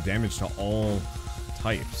even amount of damage to all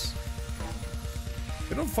types.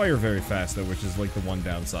 They don't fire very fast though, which is like the one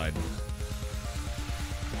downside.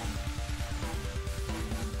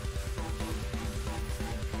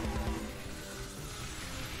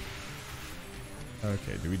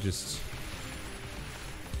 Okay, do we just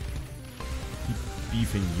keep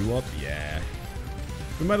beefing you up? Yeah.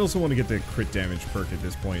 We might also want to get the crit damage perk at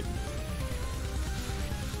this point.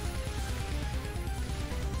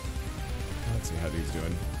 Let's see how these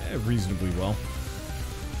doing. Reasonably well.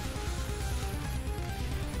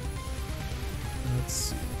 Let's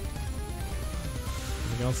see.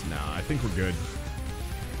 Anything else? Nah, I think we're good.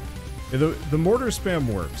 Yeah, the mortar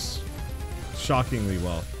spam works shockingly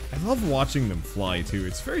well. I love watching them fly too.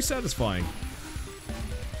 It's very satisfying.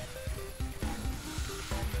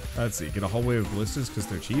 Let's see. Get a hallway of ballistas because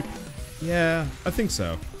they're cheap? Yeah, I think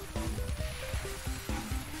so.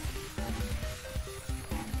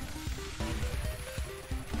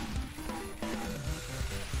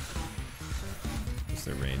 What's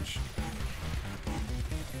their range?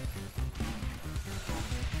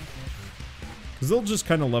 Because they'll just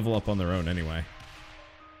kind of level up on their own anyway.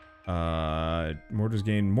 Mortars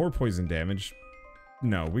gain more poison damage.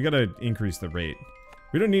 No, we gotta increase the rate.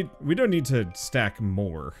 We don't need to stack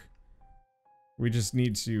more. We just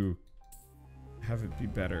need to have it be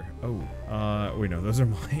better. Oh, wait, no, those are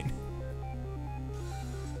mine.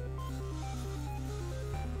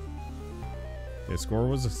 The score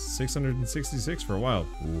was a 666 for a while.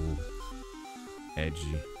 Ooh.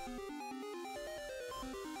 Edgy.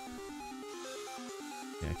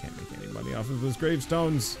 Yeah, I can't make any money off of those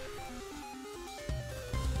gravestones.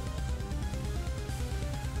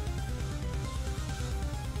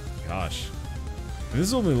 Gosh. This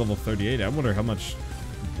is only level 38. I wonder how much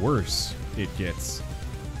worse it gets.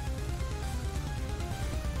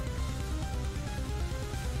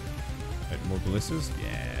 Add more ballistas?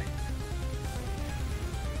 Yeah.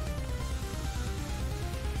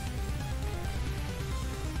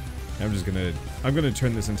 I'm gonna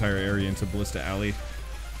turn this entire area into Ballista Alley.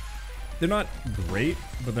 They're not great,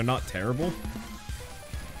 but they're not terrible.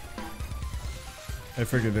 I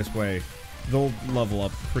figure this way, they'll level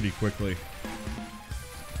up pretty quickly.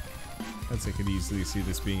 Hence I could easily see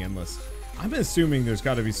this being endless. I'm assuming there's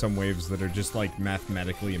gotta be some waves that are just like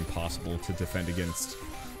mathematically impossible to defend against.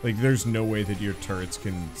 Like there's no way that your turrets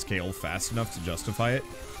can scale fast enough to justify it.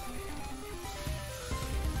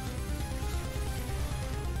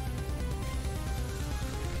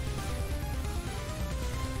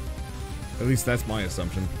 At least that's my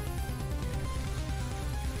assumption.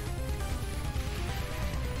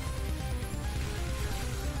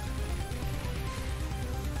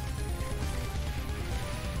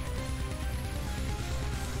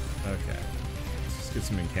 Okay. Let's just get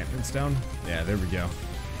some encampments down. Yeah, there we go.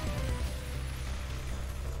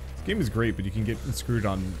 This game is great, but you can get screwed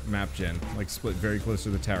on map gen. Like, split very close to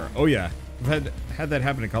the tower. Oh yeah, I've had that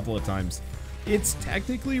happen a couple of times. It's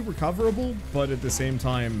technically recoverable, but at the same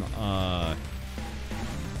time,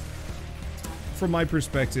 from my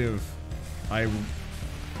perspective, I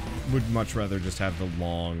would much rather just have the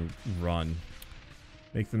long run.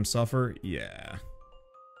 Make them suffer? Yeah.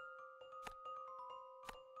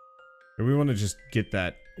 And we want to just get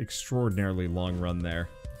that extraordinarily long run there.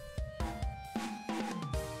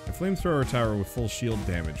 A flamethrower tower with full shield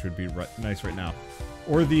damage would be nice right now.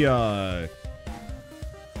 Or the,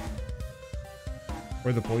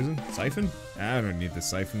 or the poison? Siphon? I don't need the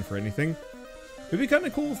siphon for anything. It'd be kind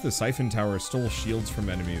of cool if the siphon tower stole shields from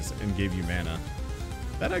enemies and gave you mana.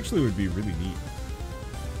 That actually would be really neat.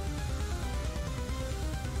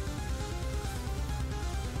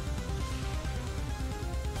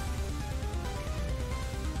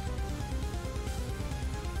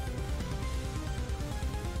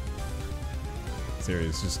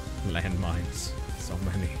 Serious, just landmines. So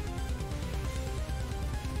many.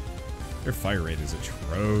 Their fire rate is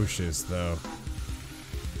atrocious, though.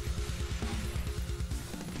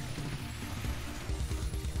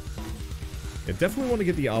 I definitely want to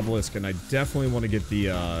get the obelisk, and I definitely want to get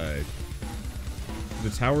the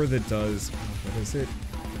tower that does... What is it?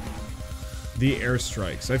 The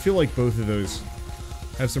airstrikes. I feel like both of those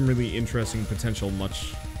have some really interesting potential,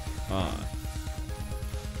 much...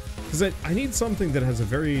 Because I need something that has a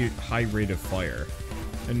very high rate of fire,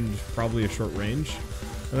 and probably a short range.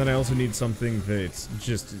 And then I also need something that's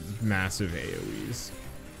just massive AoEs.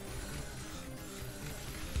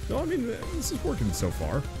 No, I mean, this is working so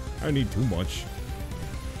far. I don't need too much.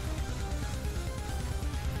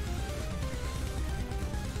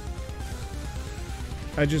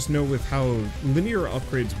 I just know with how linear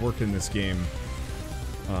upgrades work in this game,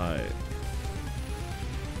 I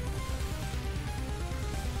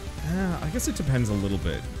guess it depends a little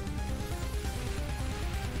bit.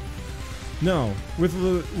 No,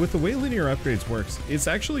 with the way linear upgrades works, it's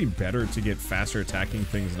actually better to get faster attacking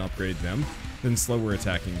things and upgrade them than slower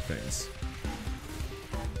attacking things.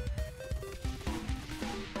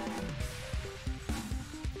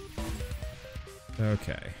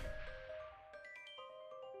 Okay.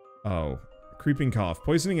 Oh. Creeping cough.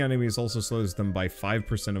 Poisoning enemies also slows them by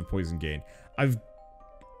 5% of poison gain. I've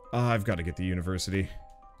got to get the university.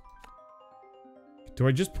 Do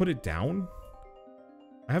I just put it down?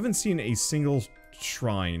 I haven't seen a single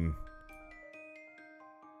shrine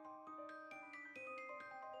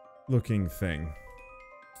looking thing.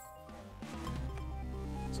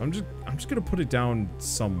 So I'm just gonna put it down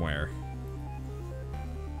somewhere.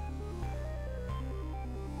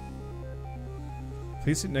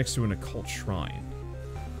 Place it next to an occult shrine.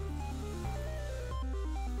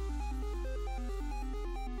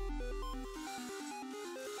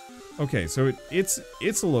 Okay, so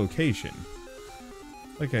it's a location.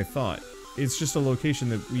 Like I thought. It's just a location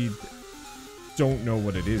that we don't know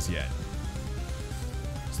what it is yet.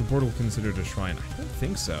 So the portal considered a shrine? I don't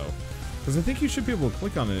think so. Because I think you should be able to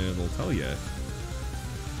click on it and it'll tell you.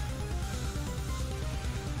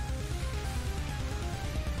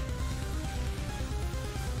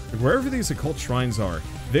 Wherever these occult shrines are,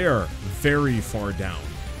 they are very far down.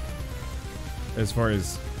 As far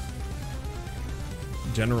as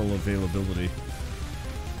general availability.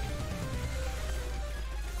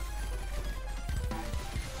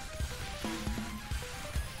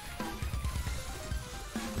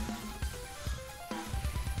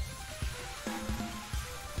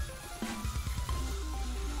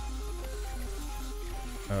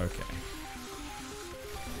 Okay.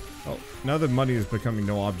 Oh, now that money is becoming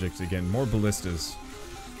no object again, more ballistas.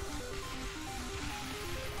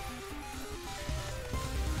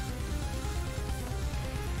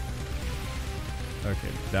 Okay,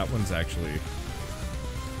 that one's actually...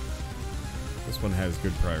 This one has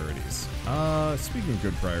good priorities. Speaking of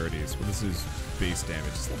good priorities, what is his base damage?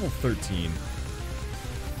 It's level 13.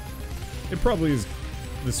 It probably is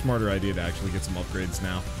the smarter idea to actually get some upgrades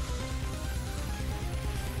now.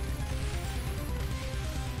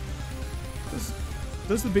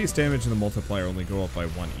 Does the base damage and the multiplier only go up by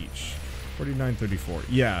 1 each? 49, 34.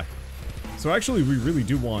 Yeah. So actually, we really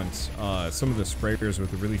do want some of the sprayers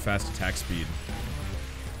with a really fast attack speed.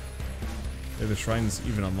 Yeah, the shrine's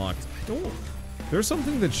even unlocked. I don't... There's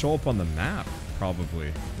something that show up on the map,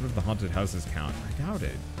 probably. What if the haunted houses count? I doubt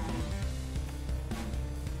it.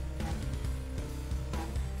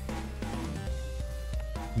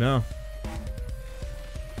 No.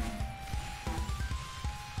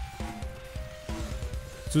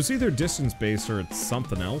 So it's either distance-based or it's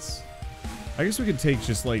something else. I guess we could take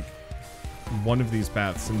just, like, one of these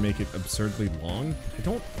paths and make it absurdly long. I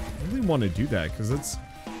don't really want to do that, because it's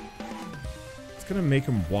gonna make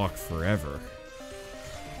them walk forever.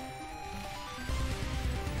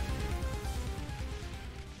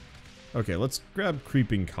 Okay, let's grab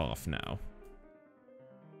Creeping Cough now.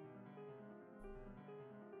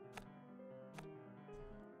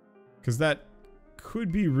 Because that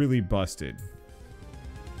could be really busted.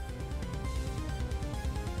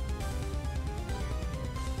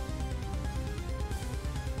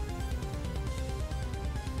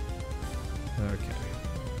 Okay.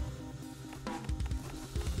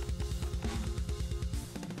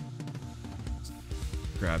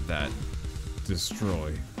 Grab that.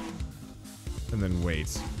 Destroy. And then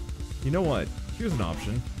wait. You know what? Here's an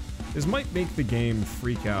option. This might make the game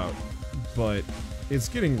freak out, but it's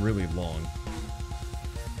getting really long.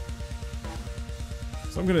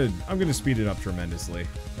 So I'm gonna speed it up tremendously.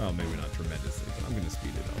 Well, maybe not tremendously, but I'm gonna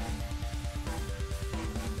speed it up.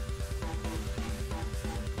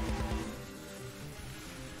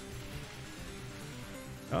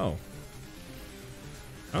 Oh.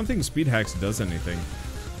 I don't think speed hacks does anything.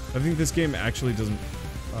 I think this game actually doesn't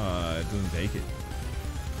take it.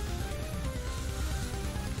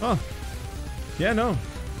 Oh. Yeah, no.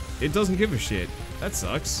 It doesn't give a shit. That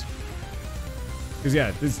sucks. Because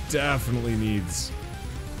yeah, this definitely needs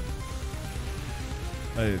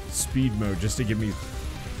a speed mode just to give me,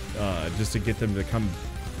 just to get them to come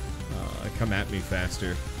at me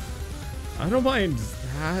faster. I don't mind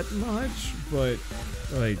that much, but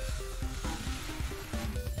like,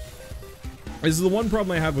 this is the one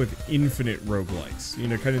problem I have with infinite roguelikes, you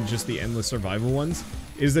know, kind of just the endless survival ones,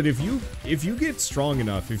 is that if you get strong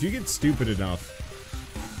enough, if you get stupid enough,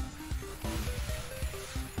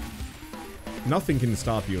 nothing can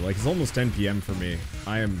stop you. Like, it's almost 10 PM for me.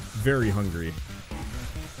 I am very hungry.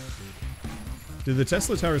 Did the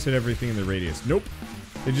Tesla towers hit everything in the radius? Nope.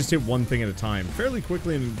 They just hit one thing at a time fairly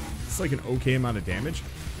quickly, and it's like an okay amount of damage.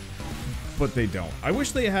 But they don't. I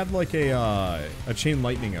wish they had like a chain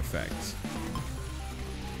lightning effect.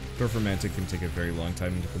 Dorfromantic can take a very long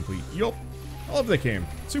time to complete. Yup. I love that game.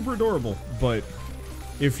 Super adorable. But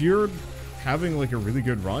if you're having like a really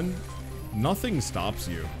good run, nothing stops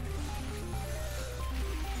you.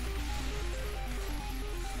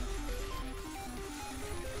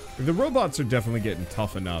 The robots are definitely getting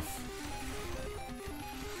tough enough.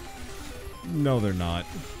 No, they're not.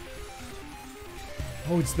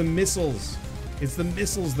 Oh, it's the missiles. It's the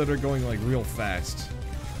missiles that are going like real fast.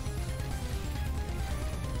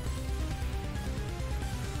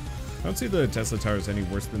 I don't see the Tesla towers any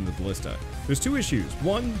worse than the ballista. There's two issues.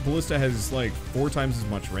 One, ballista has like 4 times as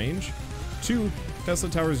much range. 2, Tesla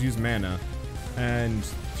towers use mana. And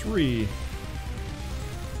 3,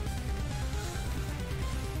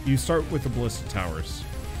 you start with the ballista towers.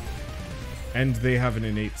 And they have an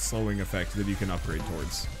innate slowing effect that you can upgrade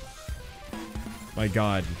towards. My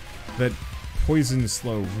god, that poison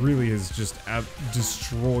slow really has just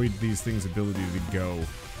destroyed these things' ability to go.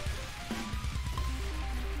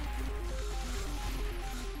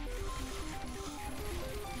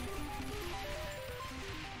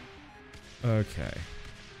 Okay.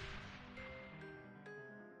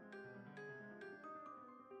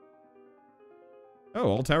 Oh,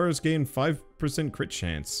 all towers gain 5% crit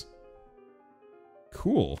chance.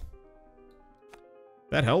 Cool.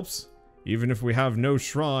 That helps. Even if we have no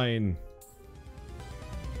shrine.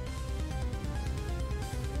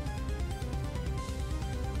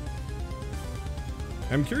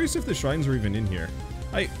 I'm curious if the shrines are even in here.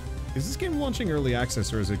 Is this game launching early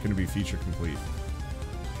access or is it going to be feature complete?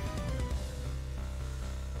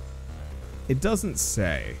 It doesn't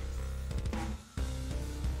say.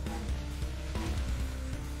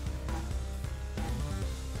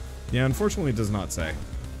 Yeah, unfortunately it does not say.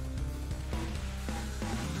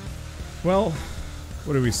 Well,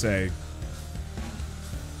 what do we say?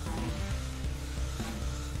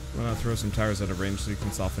 Why not throw some towers out of range so you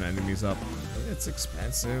can soften enemies up? It's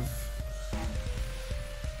expensive.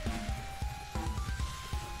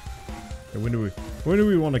 And when do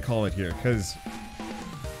we want to call it here? Because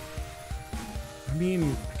I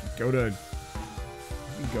mean, I could go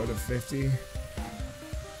to 50.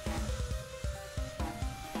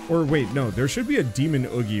 Or wait, no, there should be a demon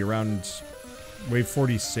Oogie around wave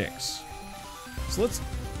 46. So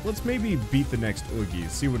let's maybe beat the next Oogie,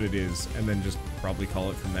 see what it is, and then just probably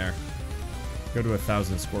call it from there. Go to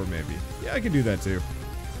 1,000 score maybe. Yeah, I could do that too.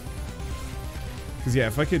 Cause yeah,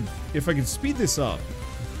 if I could speed this up,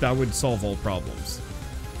 that would solve all problems.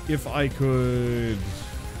 If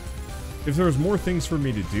there was more things for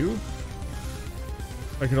me to do,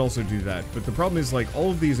 I could also do that. But the problem is, like,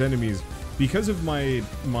 all of these enemies, because of my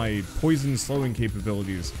poison slowing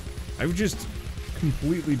capabilities, I've just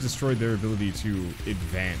completely destroyed their ability to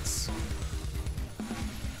advance.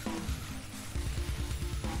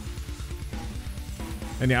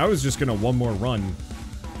 And yeah, I was just gonna one more run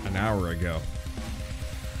an hour ago.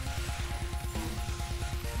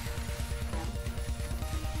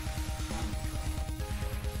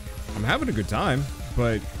 I'm having a good time,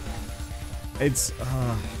 but it's,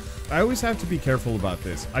 I always have to be careful about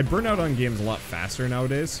this. I burn out on games a lot faster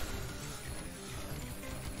nowadays.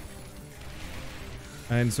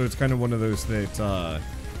 And so it's kind of one of those that,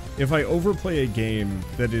 if I overplay a game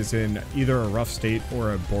that is in either a rough state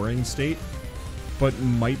or a boring state, but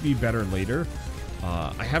might be better later,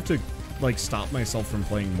 I have to, like, stop myself from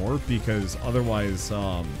playing more, because otherwise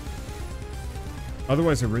I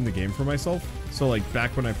ruin the game for myself. So, like,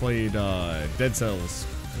 back when I played Dead Cells,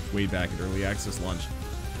 way back at early access launch,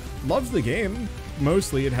 loved the game.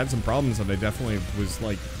 Mostly, it had some problems that I definitely was,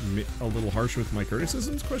 like, a little harsh with my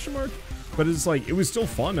criticisms, question mark. But it's like, it was still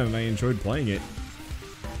fun and I enjoyed playing it.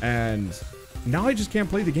 And now I just can't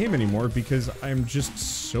play the game anymore because I'm just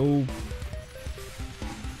so,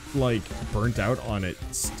 like, burnt out on it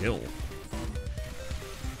still.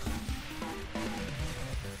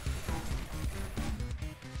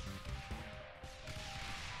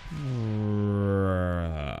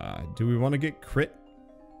 Do we want to get crit?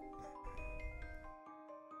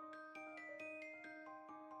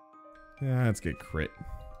 Yeah, let's get crit.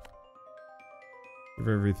 Give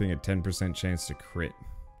everything a 10% chance to crit.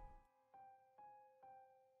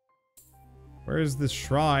 Where is the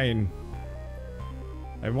shrine?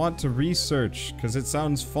 I want to research, because it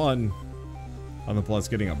sounds fun. On the plus,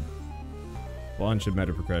 getting a bunch of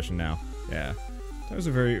meta progression now. Yeah. That was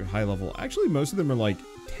a very high level. Actually, most of them are like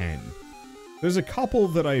 10. There's a couple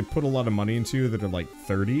that I put a lot of money into that are like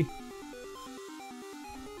 30.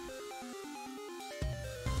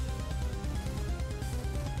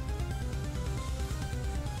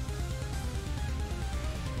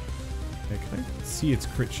 Can I see its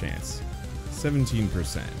crit chance? 17%.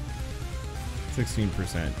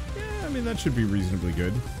 16%. Yeah, I mean, that should be reasonably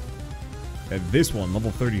good. And this one,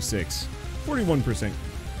 level 36. 41%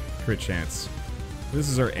 crit chance. This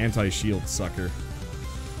is our anti-shield sucker.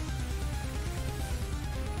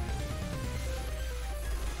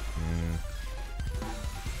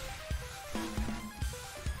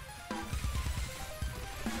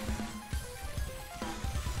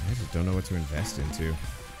 I just don't know what to invest into.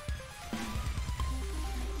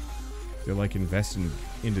 Do I, like, invest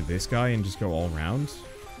into this guy and just go all round?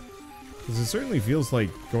 Because it certainly feels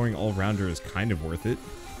like going all rounder is kind of worth it.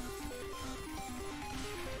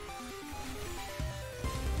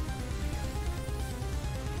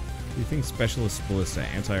 Do you think Specialist Ballista,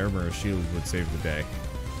 Anti-Armor, or Shield would save the day?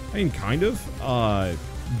 I mean, kind of.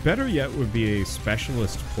 Better yet would be a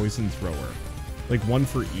Specialist Poison Thrower. Like, one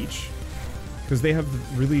for each. Because they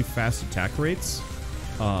have really fast attack rates.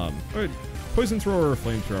 Or Poison Thrower or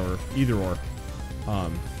Flamethrower, either or.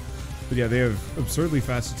 But yeah, they have absurdly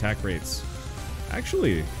fast attack rates.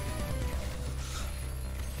 Actually,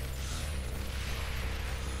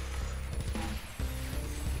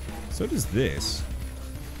 So does this.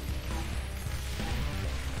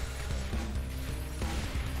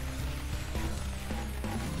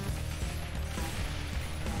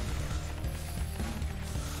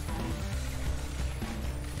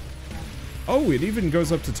 Oh, it even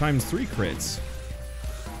goes up to ×3 crits.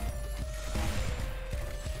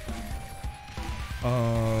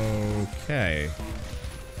 Okay.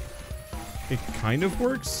 It kind of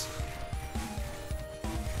works.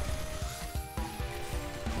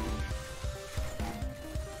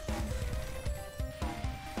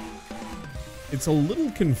 It's a little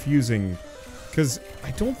confusing, because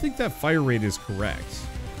I don't think that fire rate is correct.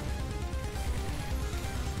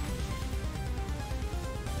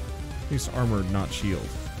 At least armor, not shield.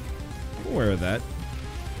 I'm aware of that.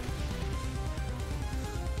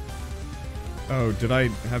 Oh, did I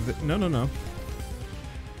have the... No, no, no.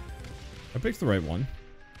 I picked the right one.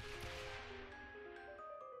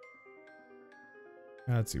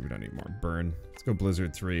 Let's see, we don't need more. Burn. Let's go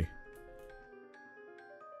Blizzard 3.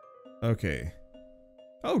 Okay.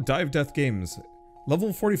 Oh, Dive Death Games.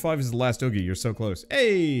 Level 45 is the last Oogie. You're so close.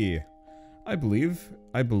 Hey! I believe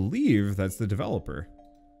that's the developer.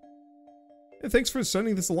 Hey, thanks for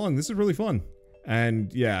sending this along. This is really fun.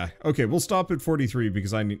 And yeah, okay, we'll stop at 43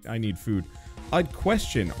 because I need food. I'd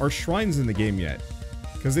question, are shrines in the game yet?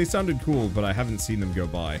 Because they sounded cool, but I haven't seen them go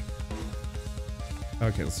by.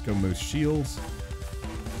 Okay, let's go most shields.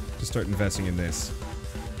 Just start investing in this.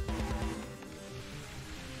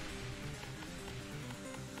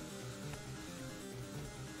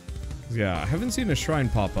 Yeah, I haven't seen a shrine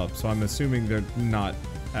pop up, so I'm assuming they're not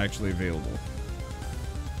actually available.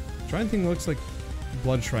 Shrine thing looks like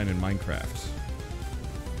Blood Shrine in Minecraft.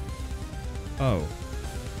 Oh.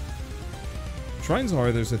 Shrines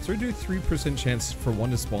are, there's a 33% chance for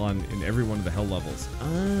one to spawn in every one of the hell levels.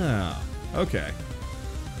 Ah, okay.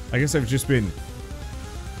 I guess I've just been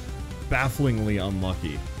bafflingly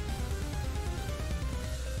unlucky.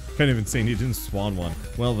 Kind of insane he didn't spawn one.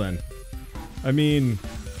 Well then. I mean...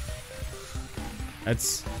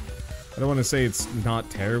 That's... I don't want to say it's not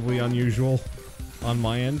terribly unusual on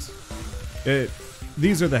my end.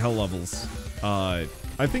 These are the hell levels. I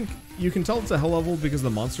think you can tell it's a hell level because of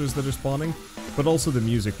the monsters that are spawning, but also the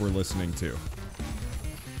music we're listening to.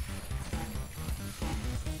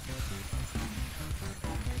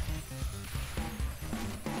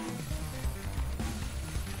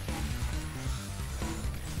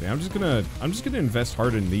 Yeah, I'm just gonna invest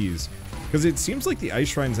hard in these because it seems like the ice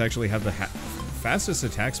shrines actually have the fastest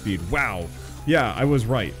attack speed. Wow. Yeah, I was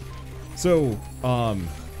right. So,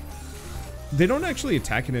 they don't actually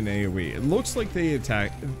attack in an AoE. It looks like they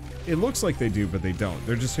attack. It looks like they do, but they don't.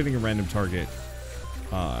 They're just hitting a random target,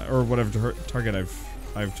 or whatever target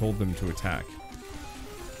I've told them to attack.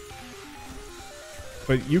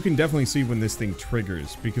 But you can definitely see when this thing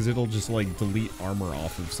triggers because it'll just like delete armor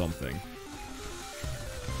off of something.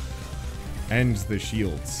 And the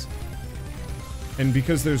shields. And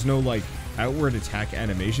because there's no like outward attack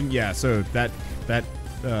animation, yeah, so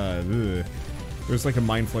there's like a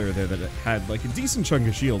mind flayer there that had like a decent chunk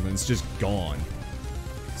of shield and it's just gone.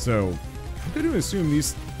 So I'm going to assume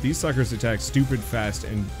these suckers attack stupid fast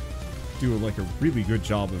and do like a really good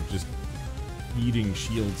job of just eating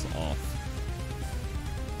shields off.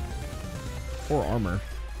 Or armor.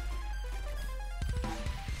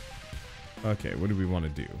 Okay, what do we want to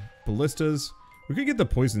do? Ballistas. We could get the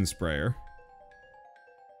poison sprayer.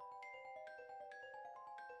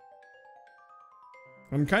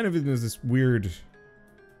 I'm kind of in this weird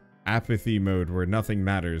apathy mode where nothing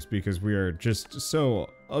matters because we are just so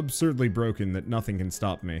absurdly broken that nothing can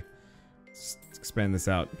stop me. Let's expand this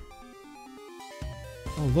out.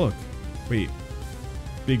 Oh, look. Wait.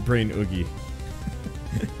 Big brain Oogie.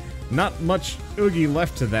 Not much Oogie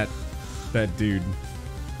left to that dude.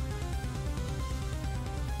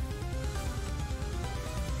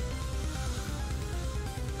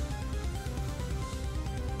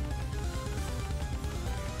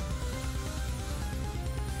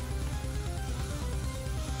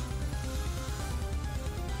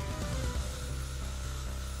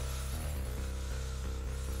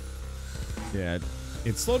 Yeah,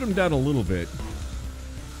 it slowed him down a little bit.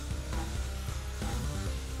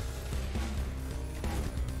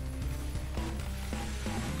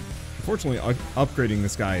 Unfortunately, upgrading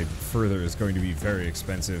this guy further is going to be very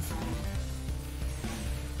expensive.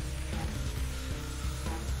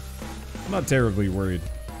 I'm not terribly worried.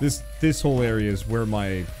 This whole area is where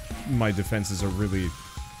my defenses are really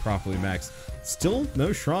properly maxed. Still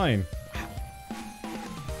no shrine.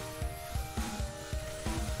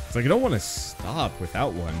 It's like I don't want to stop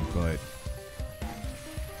without one, but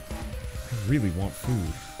I really want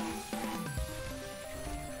food.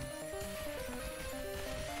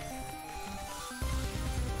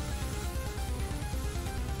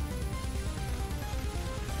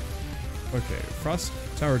 Okay, Frost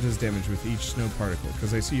Tower does damage with each snow particle,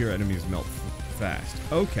 because I see your enemies melt fast.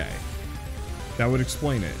 Okay. That would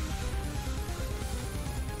explain it.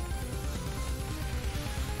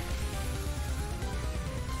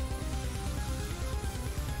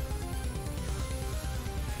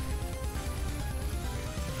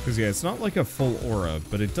 Because, yeah, it's not like a full aura,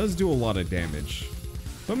 but it does do a lot of damage.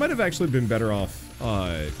 So I might have actually been better off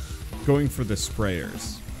going for the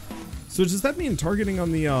sprayers. So does that mean targeting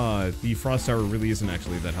on the Frost Tower really isn't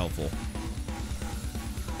actually that helpful?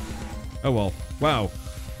 Oh well. Wow.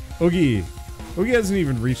 Oogie hasn't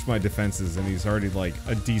even reached my defenses and he's already like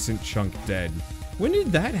a decent chunk dead. When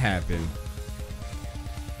did that happen?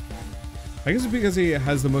 I guess it's because he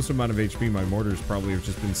has the most amount of HP, my mortars probably have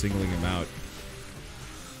just been singling him out.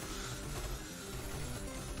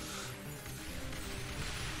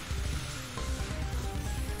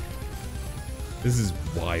 This is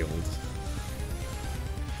wild.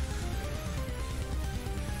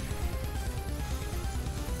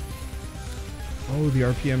 Oh, the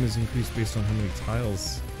RPM is increased based on how many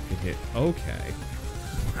tiles it hit. Okay.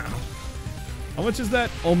 Wow. How much is that?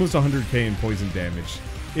 Almost 100k in poison damage.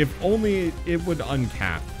 If only it would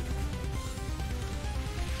uncap.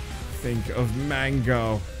 Think of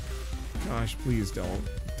mango. Gosh, please don't.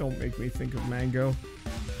 Don't make me think of mango.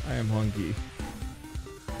 I am hungry.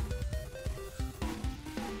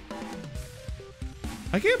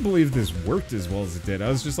 I can't believe this worked as well as it did. I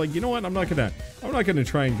was just like, you know what? I'm not gonna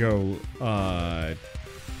try and go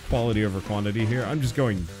quality over quantity here. I'm just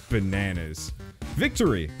going bananas.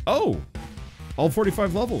 Victory! Oh! All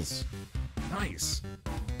 45 levels. Nice.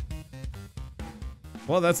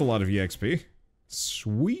 Well, that's a lot of EXP.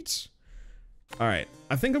 Sweet. Alright,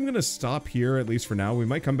 I think I'm gonna stop here, at least for now. We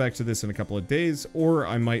might come back to this in a couple of days, or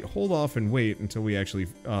I might hold off and wait until we actually,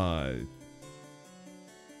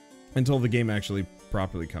 until the game actually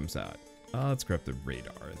properly comes out. Let's grab the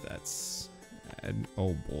radar. That's...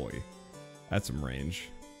 oh boy. That's some range.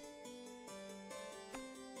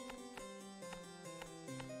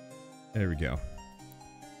 There we go.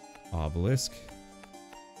 Obelisk.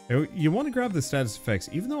 You want to grab the status effects,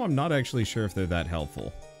 even though I'm not actually sure if they're that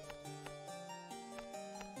helpful.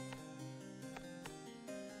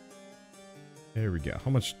 There we go.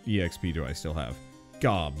 How much EXP do I still have?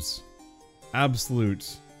 Gobs.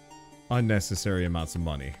 Absolute unnecessary amounts of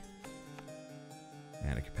money.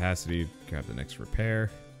 And a capacity. Grab the next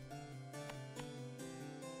repair.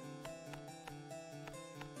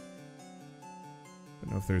 I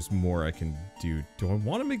don't know if there's more I can do. Do I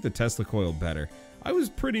want to make the Tesla coil better? I was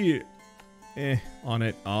pretty on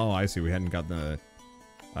it. Oh, I see. We hadn't gotten the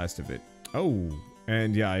last of it. Oh,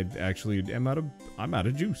 and yeah, I actually am I'm out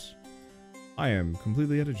of juice. I am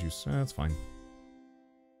completely out of juice. That's fine.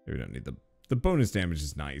 We don't need the bonus damage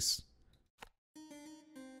is nice.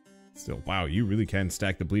 Still, wow, you really can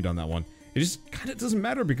stack the bleed on that one. It just kind of doesn't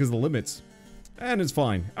matter because of the limits. And it's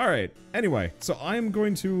fine. Alright, anyway, so I am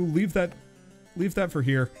going to leave that for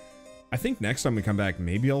here. I think next time we come back,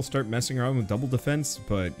 maybe I'll start messing around with double defense,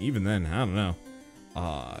 but even then, I don't know.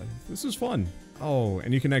 This is fun. Oh,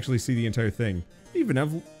 and you can actually see the entire thing. You even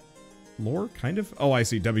have lore, kind of? Oh, I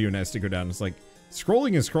see, W and S to go down. It's like,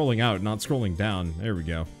 scrolling is scrolling out, not scrolling down. There we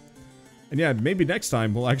go. And yeah, maybe next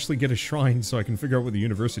time we'll actually get a shrine so I can figure out what the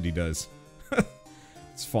university does.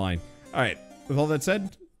 It's fine. Alright, with all that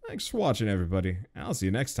said, thanks for watching, everybody. I'll see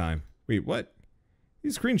you next time. Wait, what?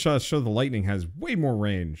 These screenshots show the lightning has way more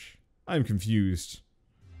range. I'm confused.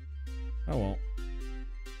 Oh well.